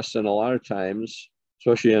grass, and a lot of times,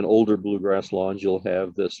 especially on older bluegrass lawns, you'll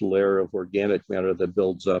have this layer of organic matter that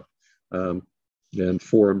builds up and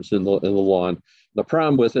forms in the lawn. The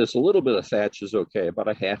problem with this, a little bit of thatch is okay, about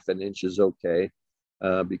a 1/2 inch is okay,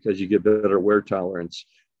 because you get better wear tolerance.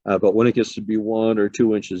 But when it gets to be 1 or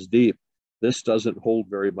 2 inches deep, this doesn't hold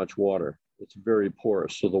very much water. It's very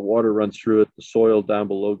porous. So the water runs through it. The soil down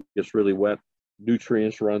below gets really wet.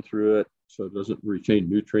 Nutrients run through it, so it doesn't retain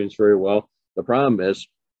nutrients very well. The problem is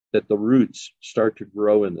that the roots start to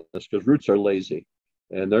grow in this, because roots are lazy,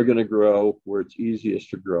 and they're going to grow where it's easiest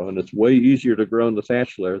to grow. And it's way easier to grow in the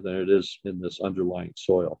thatch layer than it is in this underlying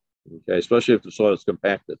soil, okay, especially if the soil is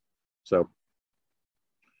compacted. So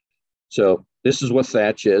This is what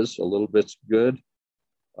thatch is. A little bit's good.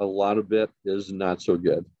 A lot of it is not so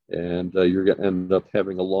good. And you're going to end up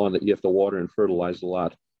having a lawn that you have to water and fertilize a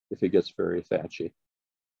lot if it gets very thatchy.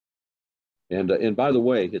 And by the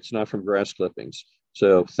way, it's not from grass clippings.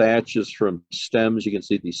 So thatch is from stems. You can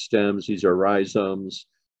see these stems. These are rhizomes.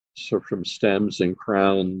 So from stems and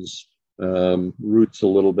crowns, roots a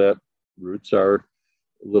little bit. Roots are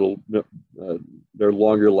a little, they're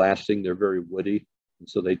longer lasting. They're very woody. And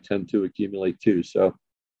so they tend to accumulate too. So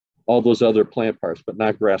all those other plant parts, but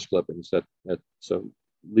not grass clippings. So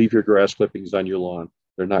leave your grass clippings on your lawn.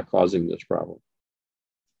 They're not causing this problem.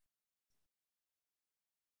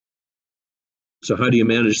 So how do you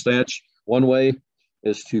manage thatch? One way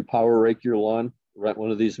is to power rake your lawn. Rent one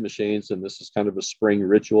of these machines, and this is kind of a spring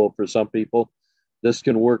ritual for some people. This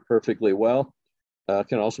can work perfectly well.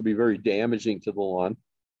 Can also be very damaging to the lawn.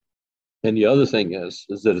 And the other thing is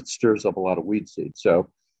that it stirs up a lot of weed seed. So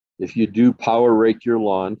if you do power rake your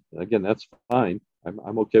lawn, again, that's fine.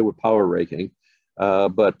 I'm okay with power raking,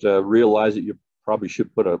 but realize that you probably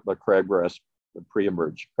should put a crabgrass, a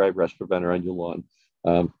pre-emerge crabgrass preventer on your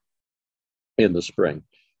lawn in the spring.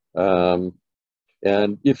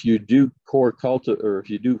 And if you do if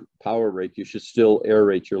you do power rake, you should still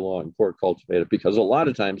aerate your lawn, core cultivate it, because a lot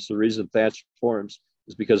of times the reason thatch forms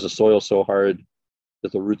is because the soil's so hard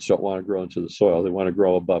that the roots don't want to grow into the soil. They want to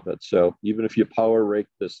grow above it. So even if you power rake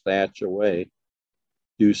this thatch away,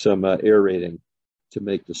 do some aerating to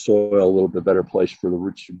make the soil a little bit better place for the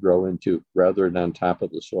roots to grow into rather than on top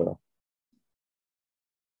of the soil.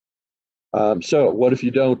 So what if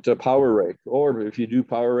you don't power rake? Or if you do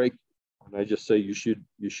power rake, and I just say you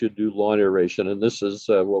should do lawn aeration. And this is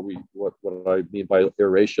what I mean by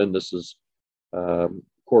aeration. This is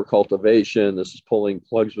core cultivation. This is pulling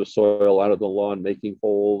plugs with soil out of the lawn, making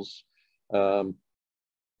holes. And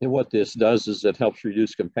what this does is it helps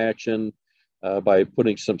reduce compaction by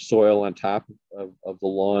putting some soil on top of the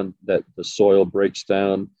lawn, that the soil breaks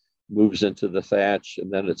down, moves into the thatch,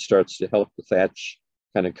 and then it starts to help the thatch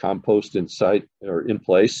kind of compost inside or in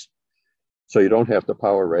place. So you don't have to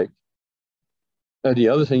power rake. And the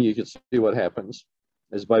other thing you can see what happens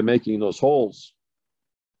is by making those holes,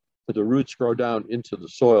 the roots grow down into the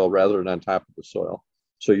soil rather than on top of the soil.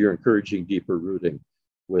 So you're encouraging deeper rooting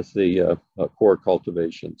with the core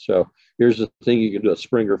cultivation. So here's the thing: you can do it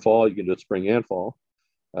spring or fall. You can do it spring and fall.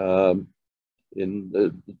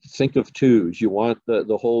 Think of twos. You want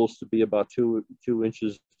the holes to be about two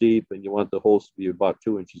inches deep, and you want the holes to be about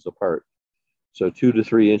 2 inches apart. So 2 to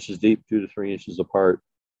 3 inches deep, 2 to 3 inches apart.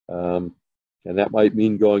 And that might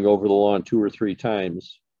mean going over the lawn 2 or 3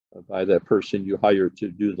 times by that person you hire to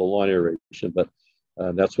do the lawn aeration. But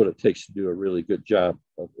that's what it takes to do a really good job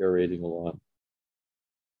of aerating a lawn.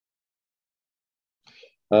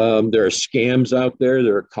 There are scams out there.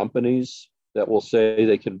 There are companies that will say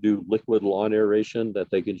they can do liquid lawn aeration, that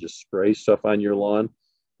they can just spray stuff on your lawn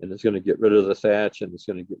and it's going to get rid of the thatch and it's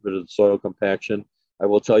going to get rid of the soil compaction. I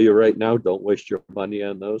will tell you right now, don't waste your money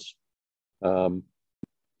on those. They're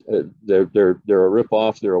a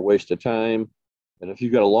ripoff. They're a waste of time. And if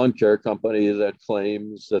you've got a lawn care company that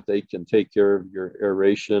claims that they can take care of your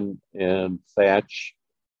aeration and thatch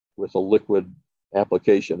with a liquid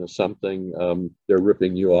application of something, they're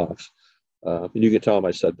ripping you off. And you can tell them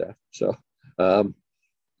I said that. So, and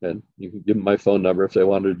you can give them my phone number if they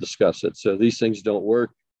want to discuss it. So these things don't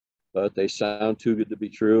work, but they sound too good to be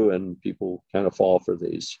true, and people kind of fall for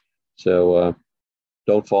these. So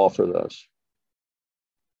don't fall for those.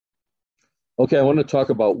 Okay, I want to talk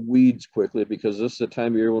about weeds quickly, because this is the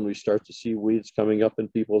time of year when we start to see weeds coming up in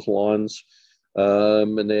people's lawns,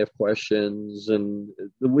 and they have questions, and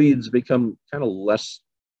the weeds become kind of less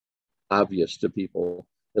obvious to people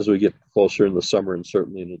as we get closer in the summer and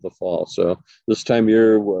certainly into the fall. So this time of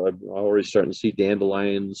year, I'm already starting to see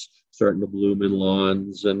dandelions starting to bloom in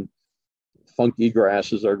lawns, and funky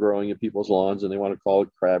grasses are growing in people's lawns, and they want to call it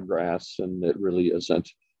crabgrass, and it really isn't.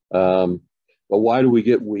 But why do we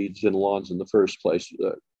get weeds in lawns in the first place?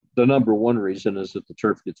 The number one reason is that the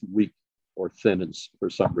turf gets weak or thin for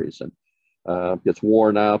some reason. Gets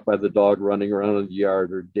worn out by the dog running around in the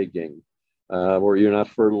yard or digging, or you're not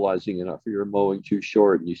fertilizing enough, or you're mowing too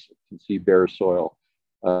short and you can see bare soil.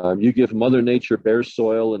 You give Mother Nature bare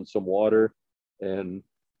soil and some water, and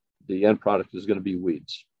the end product is going to be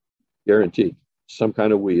weeds, guaranteed. Some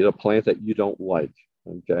kind of weed, a plant that you don't like,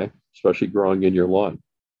 okay, especially growing in your lawn.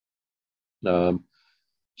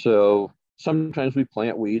 So sometimes we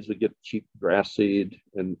plant weeds, we get cheap grass seed,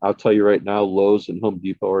 and I'll tell you right now, Lowe's and Home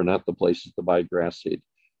Depot are not the places to buy grass seed.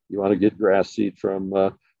 You want to get grass seed from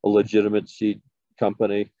a legitimate seed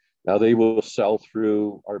company. Now they will sell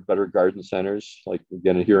through our Better Garden Centers, like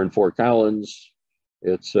again, here in Fort Collins,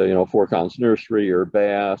 it's, Fort Collins Nursery or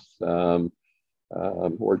Bath, or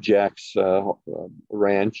Jack's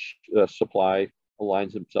Ranch Supply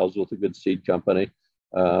aligns themselves with a good seed company.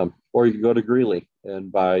 Or you can go to Greeley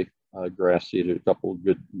and buy grass seed at a couple of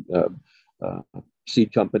good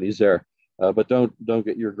seed companies there. But don't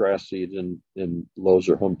get your grass seed in Lowe's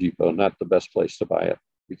or Home Depot. Not the best place to buy it,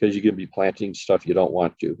 because you can be planting stuff you don't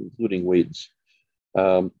want to, including weeds.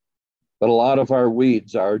 But a lot of our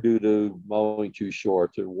weeds are due to mowing too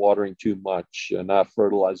short, or watering too much, and not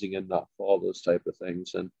fertilizing enough, all those type of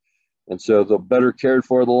things. And so the better cared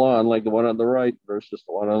for the lawn, like the one on the right versus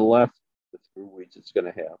the one on the left, the fewer weeds it's going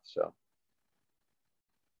to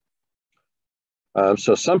have.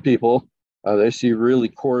 So some people, they see really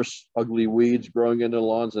coarse, ugly weeds growing into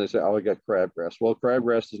lawns, and they say, oh, I got crabgrass. Well,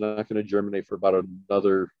 crabgrass is not going to germinate for about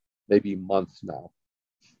another maybe month now.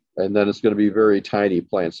 And then it's going to be very tiny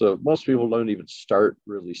plants. So most people don't even start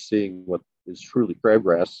really seeing what is truly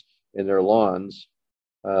crabgrass in their lawns.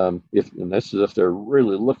 And this is if they're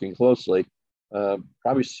really looking closely,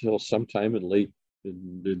 probably still sometime in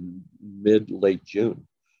mid-late June.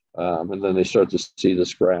 And then they start to see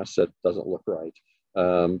this grass that doesn't look right.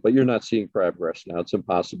 But you're not seeing crabgrass now. It's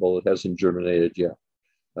impossible. It hasn't germinated yet.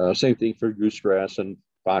 Same thing for goosegrass and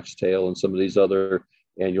foxtail and some of these other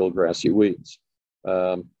annual grassy weeds.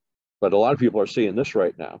 But a lot of people are seeing this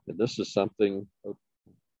right now. And this is something,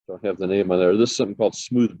 don't have the name on there. This is something called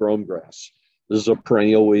smooth brome grass. This is a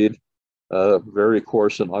perennial weed, very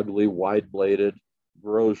coarse and ugly, wide-bladed,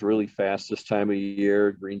 grows really fast this time of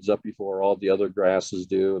year, greens up before all the other grasses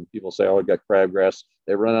do. And people say, oh, I got crabgrass.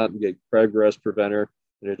 They run out and get crabgrass preventer,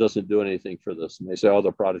 and it doesn't do anything for this. And they say, oh,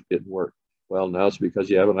 the product didn't work. Well, now it's because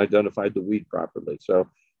you haven't identified the weed properly. So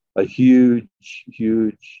a hugely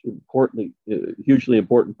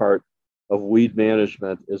important part of weed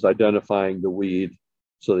management is identifying the weed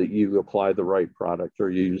so that you apply the right product or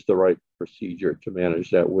you use the right procedure to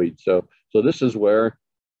manage that weed. So this is where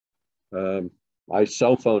my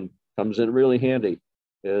cell phone comes in really handy,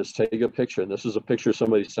 is take a picture. And this is a picture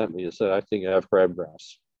somebody sent me that said, I think I have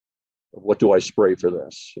crabgrass. What do I spray for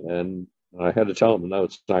this? And I had to tell them, no,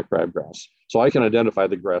 it's not crabgrass. So I can identify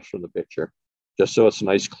the grass from the picture, just so it's a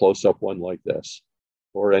nice close-up one like this,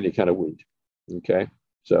 or any kind of weed, okay?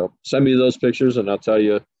 So send me those pictures and I'll tell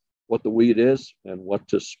you what the weed is and what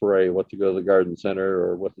to spray, what to go to the garden center,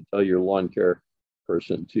 or what to tell your lawn care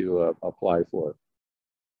person to apply for.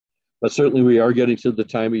 But certainly we are getting to the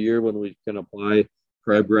time of year when we can apply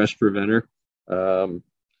crabgrass preventer. And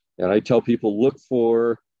I tell people, look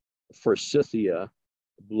for forsythia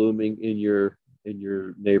blooming in your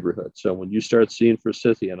neighborhood. So when you start seeing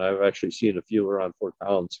forsythia, and I've actually seen a few around Fort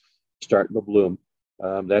Collins starting to bloom,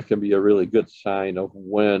 that can be a really good sign of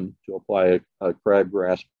when to apply a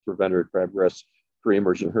crabgrass preventer, crabgrass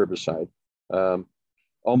pre-emergent herbicide.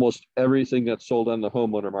 Almost everything that's sold on the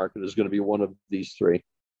homeowner market is going to be one of these three.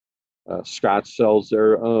 Scott sells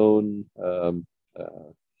their own,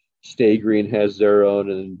 Stay Green has their own,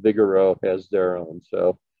 and Vigoro has their own.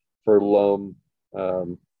 So Fertilome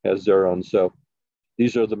has their own. So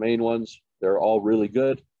these are the main ones. They're all really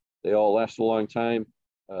good. They all last a long time.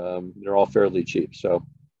 They're all fairly cheap. So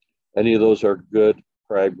any of those are good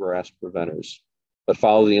crabgrass preventers. But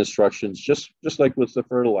follow the instructions, just like with the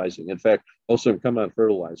fertilizing. In fact, most of them come on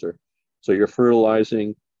fertilizer. So you're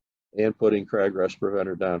fertilizing and putting crabgrass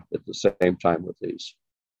preventer down at the same time with these.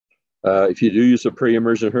 If you do use a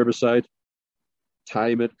pre-emergent herbicide,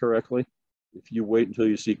 time it correctly. If you wait until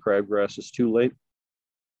you see crabgrass, it's too late.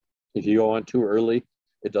 If you go on too early,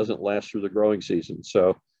 it doesn't last through the growing season.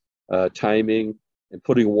 So timing and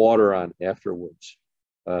putting water on afterwards.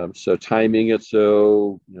 So timing it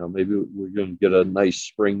so, maybe we're going to get a nice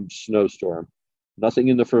spring snowstorm. Nothing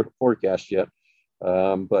in the forecast yet,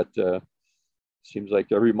 but seems like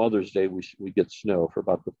every Mother's Day we get snow for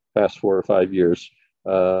about the past 4 or 5 years.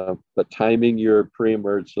 But timing your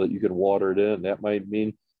pre-emerge so that you can water it in, that might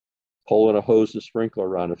mean pulling a hose and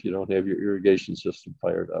sprinkler on if you don't have your irrigation system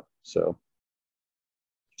fired up. So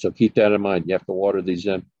keep that in mind. You have to water these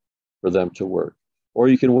in for them to work. Or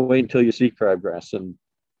you can wait until you see crabgrass and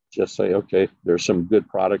just say, okay, there's some good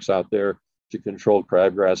products out there to control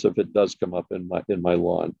crabgrass if it does come up in my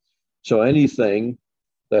lawn. So anything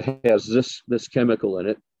that has this chemical in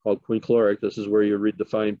it called quinchloric, this is where you read the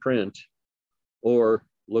fine print, or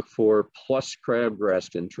look for plus crabgrass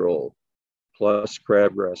control,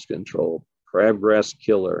 crabgrass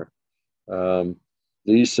killer.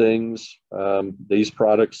 These things, these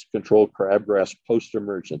products control crabgrass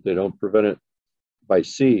post-emergent. They don't prevent it by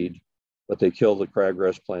seed, but they kill the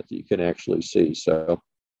crabgrass plant that you can actually see. So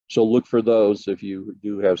look for those if you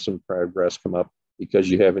do have some crabgrass come up because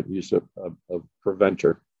you haven't used a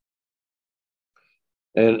preventer.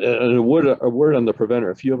 And a word on the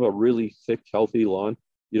preventer: if you have a really thick, healthy lawn,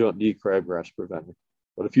 you don't need crabgrass preventer.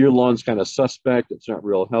 But if your lawn's kind of suspect, it's not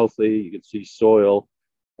real healthy, you can see soil,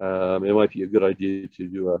 it might be a good idea to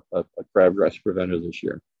do a crabgrass preventer this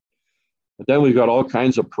year. But then we've got all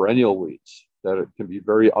kinds of perennial weeds that can be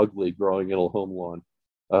very ugly growing in a home lawn.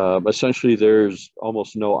 Essentially, there's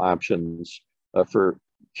almost no options for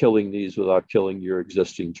killing these without killing your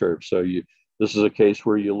existing turf. So this is a case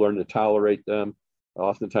where you learn to tolerate them.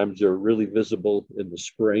 Oftentimes they're really visible in the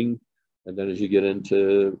spring. And then as you get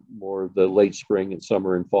into more of the late spring and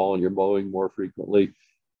summer and fall and you're mowing more frequently,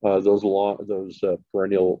 those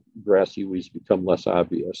perennial grassy weeds become less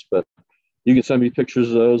obvious. But you can send me pictures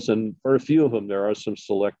of those. And for a few of them, there are some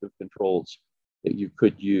selective controls that you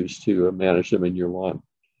could use to manage them in your lawn.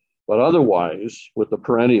 But otherwise, with the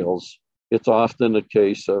perennials, it's often a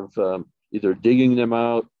case of either digging them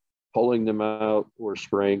out, pulling them out, or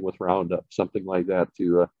spraying with Roundup, something like that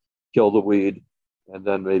to kill the weed, and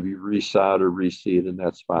then maybe resod or reseed in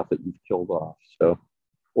that spot that you've killed off. So,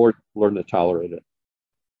 or learn to tolerate it.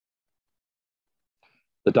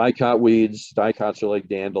 The dicot weeds, dicots are like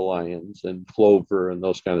dandelions and clover and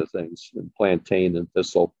those kind of things, and plantain and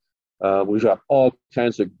thistle. We've got all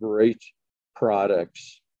kinds of great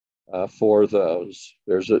products for those.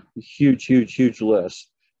 There's a huge list.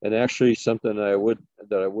 And actually, something that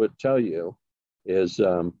I would tell you is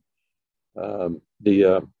the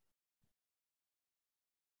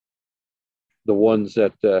ones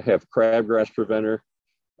that have crabgrass preventer.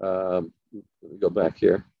 Let me go back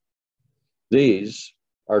here. These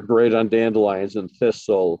are great on dandelions and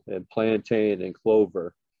thistle and plantain and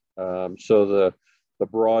clover. So the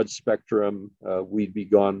broad spectrum Weed Be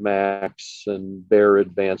Gone Max and Bear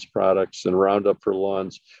Advanced products and Roundup for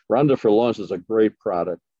Lawns. Roundup for Lawns is a great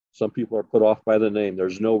product. Some people are put off by the name.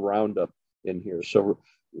 There's no Roundup in here. So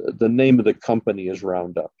the name of the company is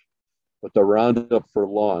Roundup. But the Roundup for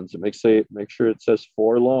Lawns, make sure it says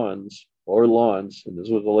for lawns, and this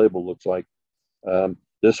is what the label looks like.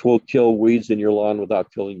 This will kill weeds in your lawn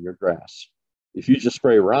without killing your grass. If you just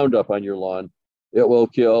spray Roundup on your lawn, it will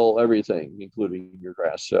kill everything, including your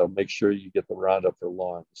grass. So make sure you get the Roundup for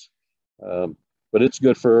Lawns. But it's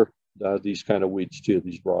good for these kind of weeds too,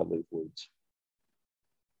 these broadleaf weeds.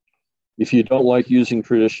 If you don't like using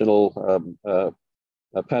traditional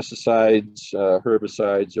pesticides,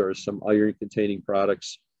 herbicides, or some iron-containing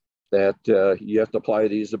products, that you have to apply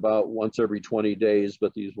these about once every 20 days,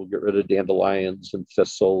 but these will get rid of dandelions and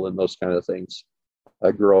thistle and those kind of things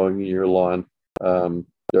growing in your lawn.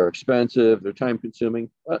 They're expensive, they're time-consuming,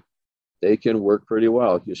 but they can work pretty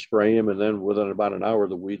well. You spray them, and then within about an hour,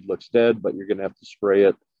 the weed looks dead, but you're going to have to spray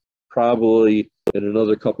it probably in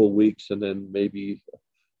another couple of weeks, and then maybe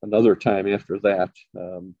another time after that.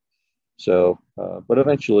 But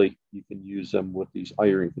eventually you can use them with these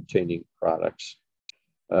iron-containing products.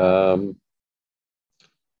 We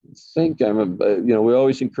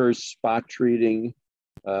always encourage spot treating.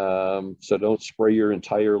 So don't spray your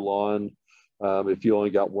entire lawn. If you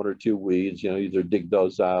only got one or two weeds, either dig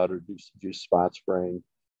those out or do spot spraying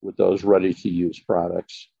with those ready-to-use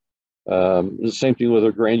products. The same thing with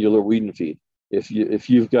a granular weed and feed. If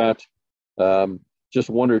you've got just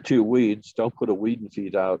one or two weeds, don't put a weed and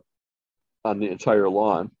feed out on the entire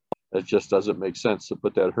lawn. It just doesn't make sense to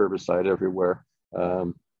put that herbicide everywhere.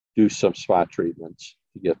 Do some spot treatments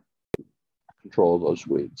to get control of those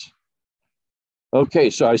weeds.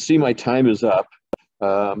 Okay, so I see my time is up.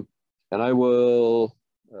 And I will,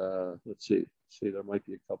 let's see, there might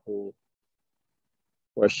be a couple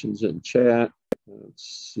questions in chat.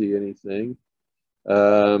 Let's see anything.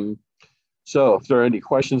 So if there are any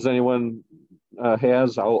questions anyone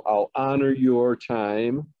has, I'll honor your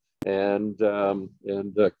time and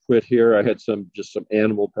quit here. I had some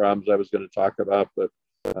animal problems I was going to talk about, but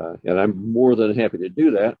and I'm more than happy to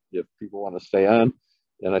do that if people want to stay on,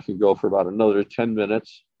 and I can go for about another 10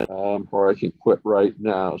 minutes, or I can quit right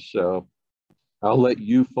now. So I'll let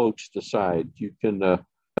you folks decide. You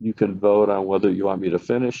can vote on whether you want me to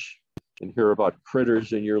finish and hear about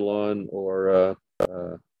critters in your lawn, or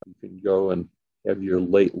you can go and have your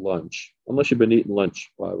late lunch, unless you've been eating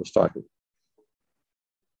lunch while I was talking.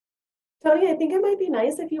 Tony, I think it might be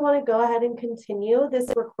nice if you want to go ahead and continue.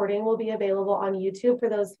 This recording will be available on YouTube for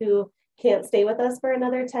those who can't stay with us for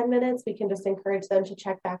another 10 minutes. We can just encourage them to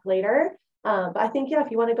check back later. But I think,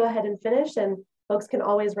 if you want to go ahead and finish, and folks can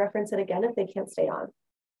always reference it again if they can't stay on.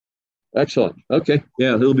 Excellent. Okay.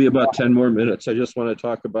 Yeah, it'll be about 10 more minutes. I just want to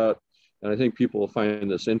talk about, and I think people will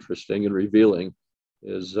find this interesting and revealing,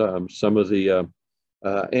 is some of the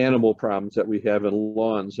animal problems that we have in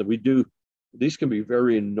lawns. And we do these can be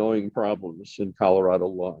very annoying problems in Colorado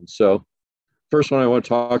lawns. So first one I want to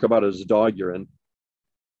talk about is dog urine.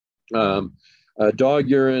 Dog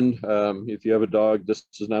urine, if you have a dog, this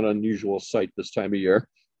is not an unusual sight this time of year.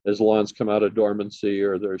 As lawns come out of dormancy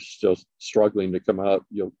or they're still struggling to come out,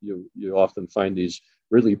 you often find these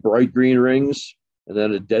really bright green rings and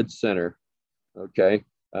then a dead center. Okay.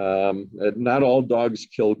 Not all dogs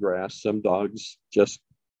kill grass. Some dogs just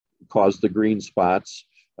cause the green spots.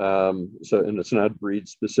 And it's not breed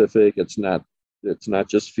specific. It's not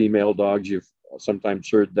just female dogs. You've sometimes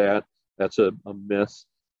heard that. That's a myth.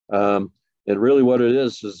 And really what it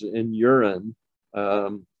is in urine.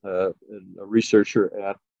 And a researcher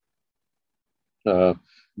at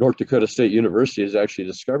North Dakota State University has actually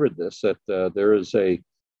discovered this, that there is a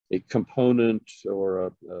component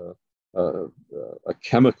or a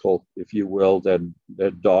chemical, if you will, that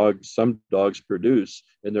some dogs produce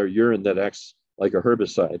in their urine that acts like a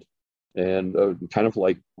herbicide and kind of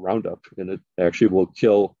like Roundup, and it actually will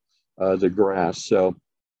kill the grass. So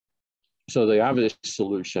the obvious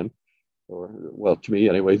solution, or well, to me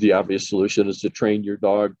anyway, the obvious solution is to train your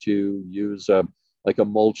dog to use like a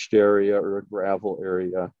mulched area or a gravel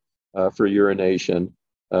area for urination.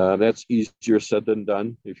 That's easier said than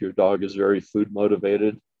done. If your dog is very food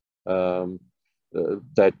motivated,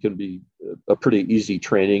 that can be a pretty easy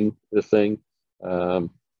training thing.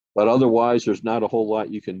 But otherwise, there's not a whole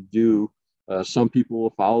lot you can do. Some people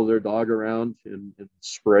will follow their dog around and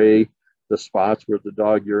spray the spots where the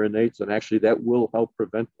dog urinates, and actually that will help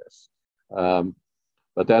prevent this.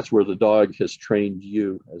 But that's where the dog has trained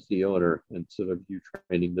you as the owner instead of you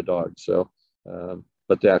training the dog. So,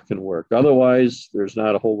 but that can work. Otherwise, there's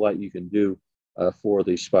not a whole lot you can do for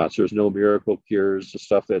these spots. There's no miracle cures. The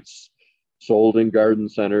stuff that's sold in garden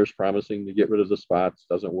centers promising to get rid of the spots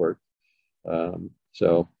doesn't work.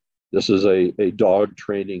 So this is a dog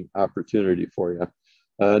training opportunity for you.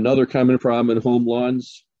 Another common problem in home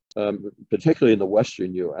lawns, particularly in the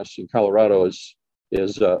Western U.S., in Colorado, is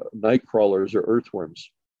night crawlers or earthworms.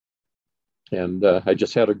 And I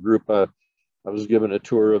just had a group, I was given a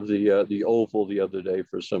tour of the oval the other day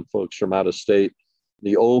for some folks from out of state.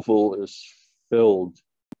 The oval is filled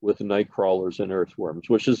with night crawlers and earthworms,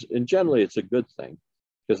 which is, and generally it's a good thing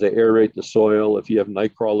because they aerate the soil. If you have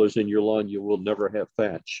night crawlers in your lawn, you will never have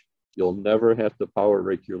thatch. You'll never have to power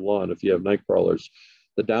rake your lawn if you have night crawlers.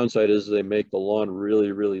 The downside is they make the lawn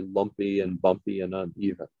really, really lumpy and bumpy and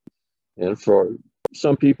uneven. And for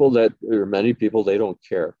some people or many people, they don't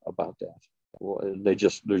care about that. And they're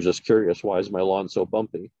just curious, why is my lawn so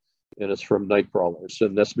bumpy? And it's from night crawlers.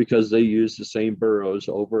 And that's because they use the same burrows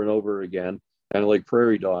over and over again, kind of like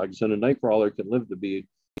prairie dogs. And a night crawler can live to be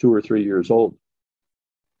 2 or 3 years old.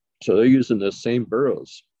 So they're using the same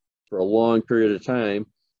burrows for a long period of time.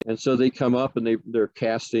 And so they come up and their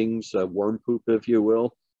castings, worm poop, if you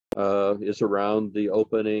will, is around the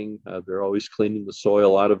opening. They're always cleaning the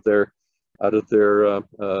soil out of their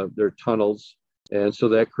tunnels. And so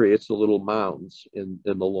that creates the little mounds in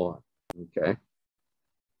the lawn. Okay.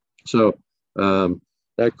 So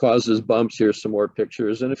that causes bumps. Here's some more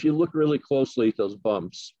pictures. And if you look really closely at those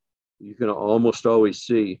bumps, you can almost always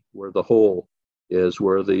see where the hole is,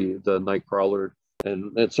 where the night crawler.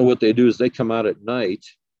 And so what they do is they come out at night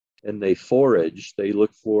and they forage. They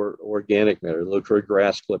look for organic matter, look for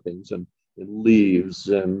grass clippings and leaves.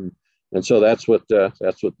 And so that's what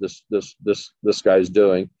this guy's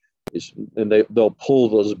doing. And they'll pull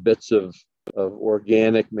those bits of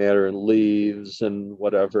organic matter and leaves and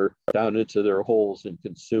whatever down into their holes and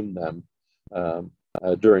consume them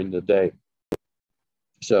during the day.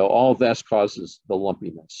 So all of that causes the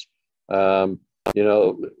lumpiness.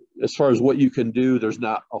 As far as what you can do, there's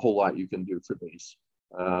not a whole lot you can do for these.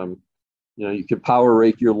 You can power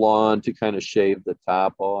rake your lawn to kind of shave the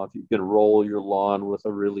top off. You can roll your lawn with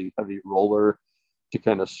a really heavy roller to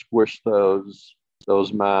kind of squish those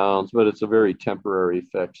mounds, but it's a very temporary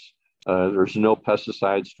fix. There's no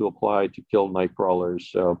pesticides to apply to kill night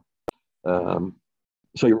crawlers. So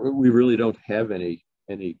we really don't have any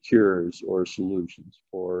cures or solutions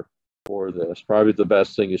for this. Probably the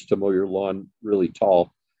best thing is to mow your lawn really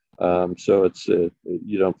tall. So it's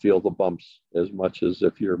you don't feel the bumps as much as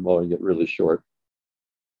if you're mowing it really short.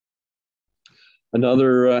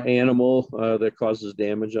 Another animal that causes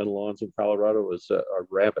damage on lawns in Colorado are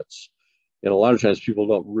rabbits. And a lot of times people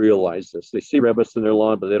don't realize this. They see rabbits in their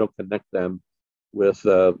lawn, but they don't connect them with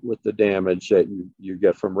the damage that you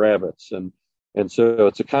get from rabbits. And so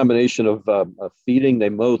it's a combination of feeding. They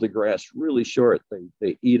mow the grass really short.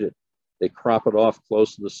 They eat it. They crop it off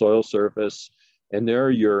close to the soil surface. And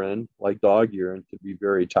their urine, like dog urine, could be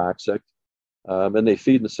very toxic. And they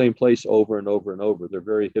feed in the same place over and over and over. They're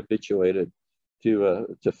very habituated to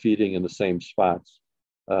feeding in the same spots.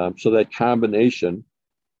 So that combination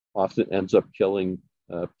often ends up killing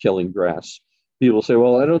grass. People say,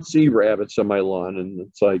 well, I don't see rabbits on my lawn. And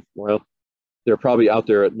it's like, well, they're probably out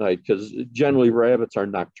there at night, because generally rabbits are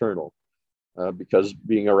nocturnal, because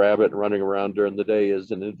being a rabbit and running around during the day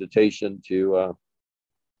is an invitation to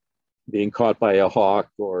being caught by a hawk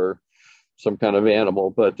or some kind of animal.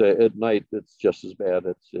 But at night, it's just as bad.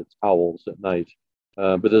 It's owls at night.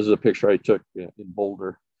 But this is a picture I took in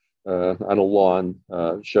Boulder on a lawn,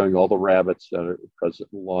 showing all the rabbits that are present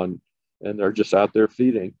in the lawn, and they're just out there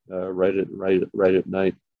feeding right at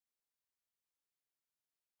night.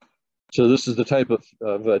 So this is the type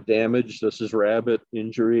of damage. This is rabbit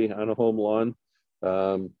injury on a home lawn.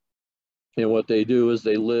 And what they do is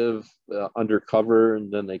they live under cover,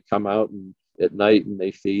 and then they come out and at night and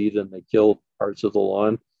they feed and they kill parts of the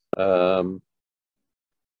lawn.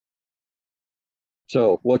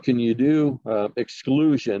 So what can you do?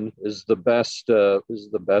 Exclusion is the best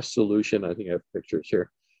solution. I think I have pictures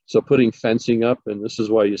here. So putting fencing up, and this is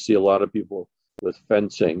why you see a lot of people with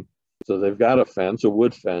fencing. So they've got a fence, a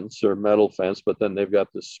wood fence or metal fence, but then they've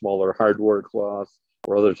got this smaller hardware cloth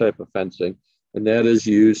or other type of fencing, and that is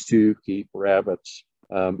used to keep rabbits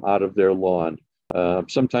out of their lawn.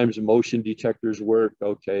 Sometimes motion detectors work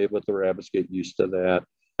okay, but the rabbits get used to that.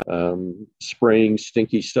 Spraying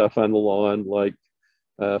stinky stuff on the lawn like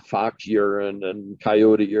fox urine and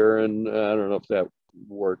coyote urine, I don't know if that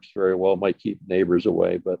works very well. It might keep neighbors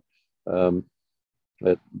away, but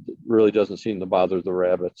it really doesn't seem to bother the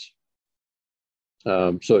rabbits.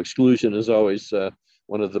 So exclusion is always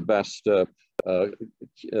one of the best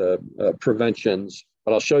preventions.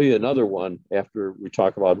 But I'll show you another one after we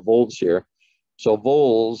talk about voles here. So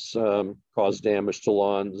voles cause damage to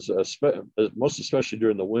lawns, most especially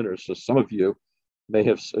during the winter. So some of you may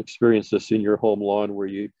have experienced this in your home lawn, where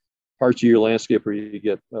parts of your landscape where you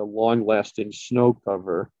get a long-lasting snow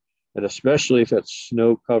cover, and especially if that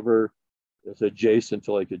snow cover is adjacent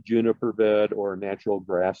to like a juniper bed or a natural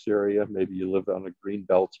grass area. Maybe you live on a green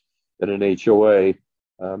belt in an HOA.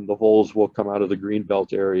 The voles will come out of the green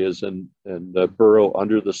belt areas and burrow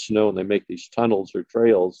under the snow, and they make these tunnels or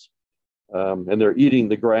trails, and they're eating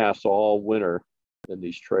the grass all winter in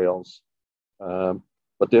these trails.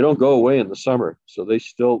 But they don't go away in the summer, so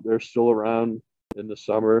they're still around in the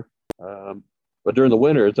summer. But during the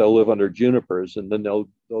winter, they'll live under junipers, and then they'll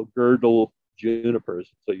girdle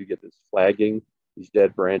junipers. So you get this flagging, these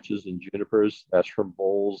dead branches and junipers. That's from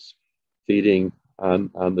voles feeding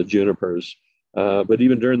on the junipers. But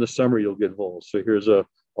even during the summer, you'll get voles. So here's a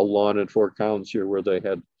lawn in Fort Collins here where they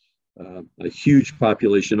had a huge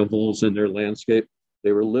population of voles in their landscape.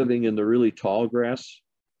 They were living in the really tall grass,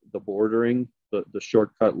 the bordering, the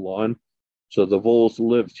shortcut lawn. So the voles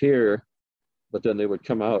lived here, but then they would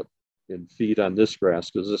come out and feed on this grass,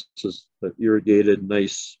 because this is the irrigated,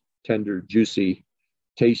 nice, tender, juicy,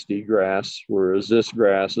 tasty grass, whereas this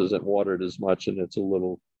grass isn't watered as much, and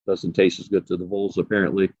doesn't taste as good to the voles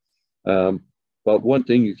apparently. But one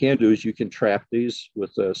thing you can do is you can trap these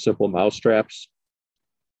with simple mouse traps.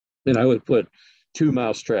 And I would put 2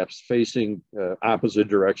 mouse traps facing opposite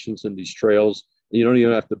directions in these trails. You don't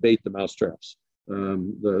even have to bait the mouse traps.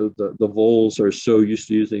 The voles are so used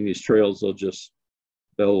to using these trails,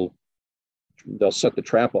 they'll set the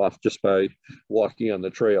trap off just by walking on the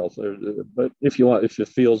trail. But if it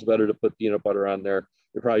feels better to put peanut butter on there,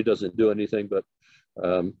 it probably doesn't do anything. But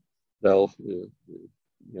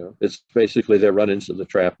it's basically they run into the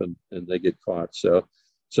trap and they get caught. So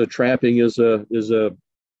trapping is a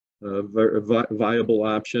viable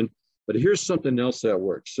option. But here's something else that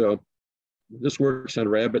works. So this works on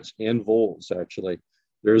rabbits and voles, actually.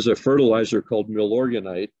 There's a fertilizer called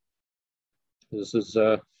millorganite. This is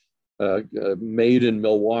made in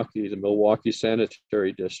Milwaukee, the Milwaukee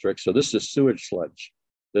Sanitary District. So this is sewage sludge.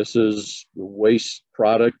 This is waste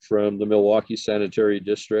product from the Milwaukee Sanitary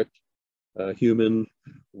District, human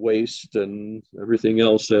waste and everything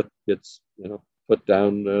else that gets put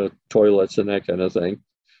down toilets and that kind of thing.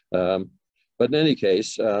 But in any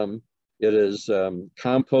case, it is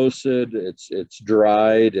composted, it's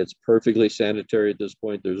dried, it's perfectly sanitary at this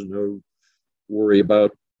point. There's no worry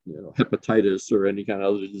about hepatitis or any kind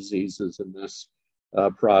of other diseases in this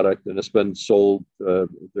product, and it's been sold. I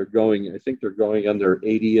think they're going on their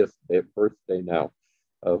 80th birthday now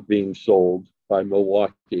of being sold by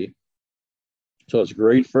Milwaukee. So it's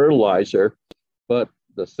great fertilizer, but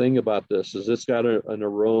the thing about this is it's got an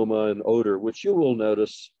aroma and odor, which you will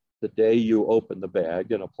notice the day you open the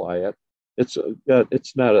bag and apply it. It's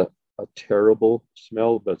not a terrible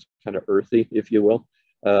smell, but it's kind of earthy, if you will.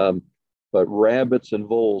 but rabbits and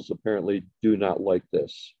voles apparently do not like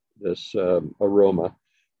this aroma.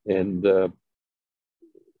 And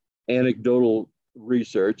anecdotal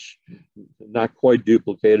research, not quite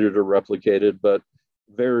duplicated or replicated, but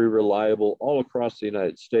very reliable all across the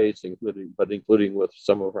United States, including with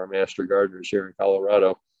some of our master gardeners here in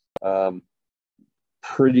Colorado.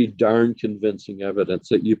 Pretty darn convincing evidence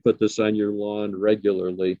that you put this on your lawn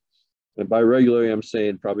regularly. And by regularly, I'm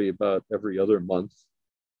saying probably about every other month,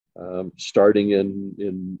 starting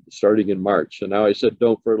in March. And now I said,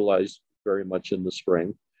 don't fertilize very much in the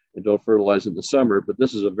spring and don't fertilize in the summer, but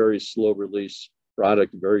this is a very slow release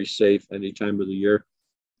product, very safe any time of the year.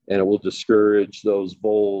 And it will discourage those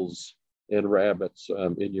voles and rabbits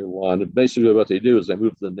in your lawn. And basically what they do is they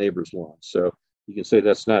move to the neighbor's lawn. So you can say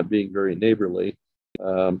that's not being very neighborly,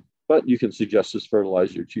 but you can suggest this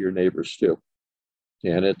fertilizer to your neighbors too.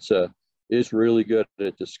 And it's really good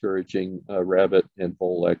at discouraging rabbit and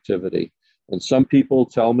vole activity. And some people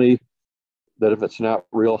tell me that if it's not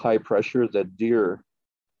real high pressure, that deer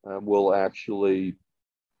will actually,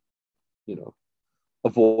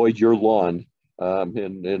 avoid your lawn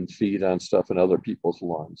and feed on stuff in other people's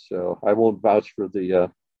lawns. So I won't vouch for the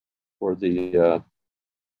deer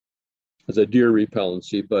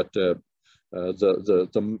repellency, but the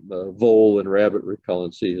vole and rabbit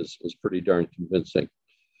repellency is pretty darn convincing.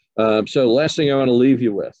 So last thing I want to leave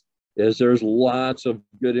you with is there's lots of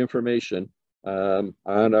good information on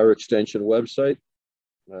our extension website,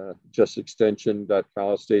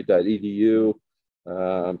 justextension.colostate.edu.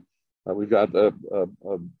 We've got a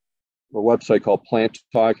website called Plant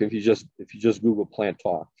Talk. If you just Google Plant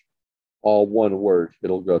Talk, all one word,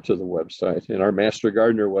 it'll go to the website. And our Master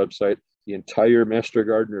Gardener website, the entire Master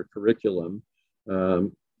Gardener curriculum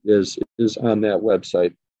is on that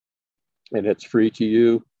website, and it's free to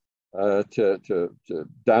you to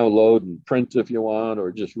download and print if you want,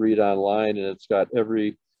 or just read online. And it's got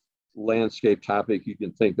every landscape topic you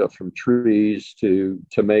can think of, from trees to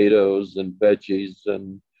tomatoes and veggies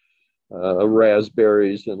and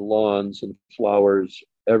raspberries and lawns and flowers,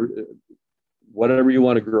 whatever you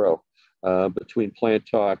want to grow. Between Plant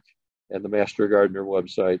Talk and the Master Gardener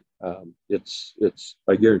website,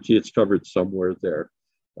 I guarantee it's covered somewhere there.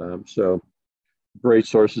 So great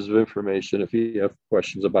sources of information if you have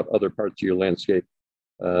questions about other parts of your landscape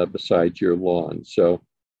besides your lawn. So,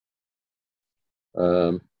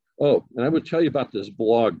 and I would tell you about this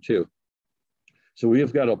blog too. So we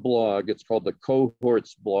have got a blog. It's called the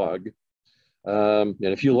Cohorts blog. And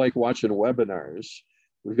if you like watching webinars,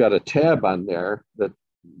 we've got a tab on there that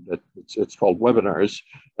it's called webinars.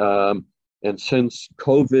 And since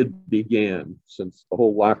COVID began, since the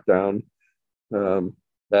whole lockdown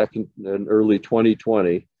back in early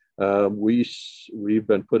 2020, we've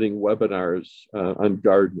been putting webinars on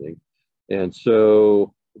gardening. And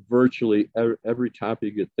so virtually every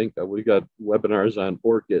topic you could think of, we got webinars on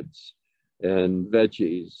orchids and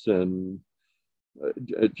veggies and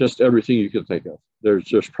just everything you can think of.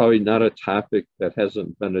 There's probably not a topic that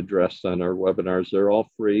hasn't been addressed on our webinars. They're all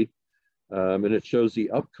free, and it shows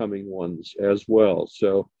the upcoming ones as well.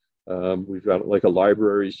 So we've got like a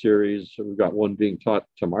library series. We've got one being taught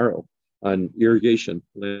tomorrow on irrigation,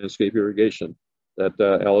 landscape irrigation, that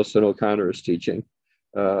Allison O'Connor is teaching.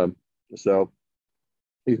 So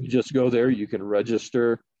you can just go there. You can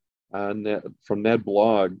register on that, from that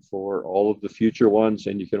blog, for all of the future ones,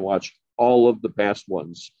 and you can watch all of the past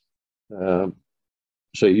ones.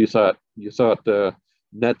 So you thought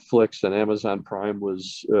Netflix and Amazon Prime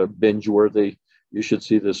was binge worthy? You should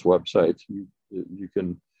see this website. You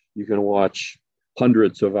can watch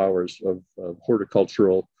hundreds of hours of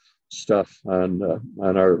horticultural stuff on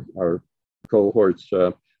our Cohorts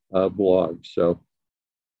blog. So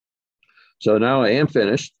now I am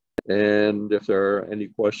finished. And if there are any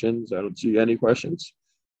questions, I don't see any questions.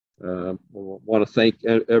 I want to thank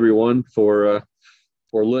everyone for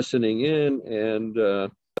listening in, and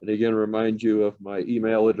again, remind you of my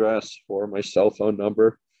email address for my cell phone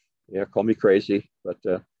number. Yeah, call me crazy, but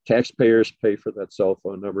taxpayers pay for that cell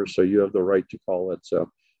phone number, so you have the right to call it.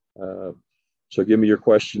 So give me your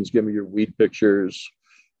questions, give me your weed pictures,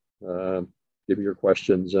 give me your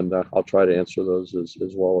questions, and I'll try to answer those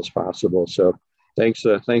as well as possible. So thanks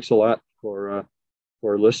a lot for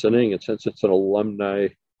listening. And since it's an alumni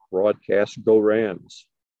broadcast, go Rams.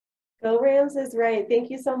 Go Rams is right. Thank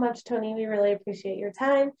you so much, Tony. We really appreciate your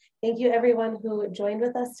time. Thank you everyone who joined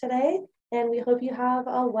with us today, and we hope you have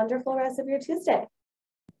a wonderful rest of your Tuesday.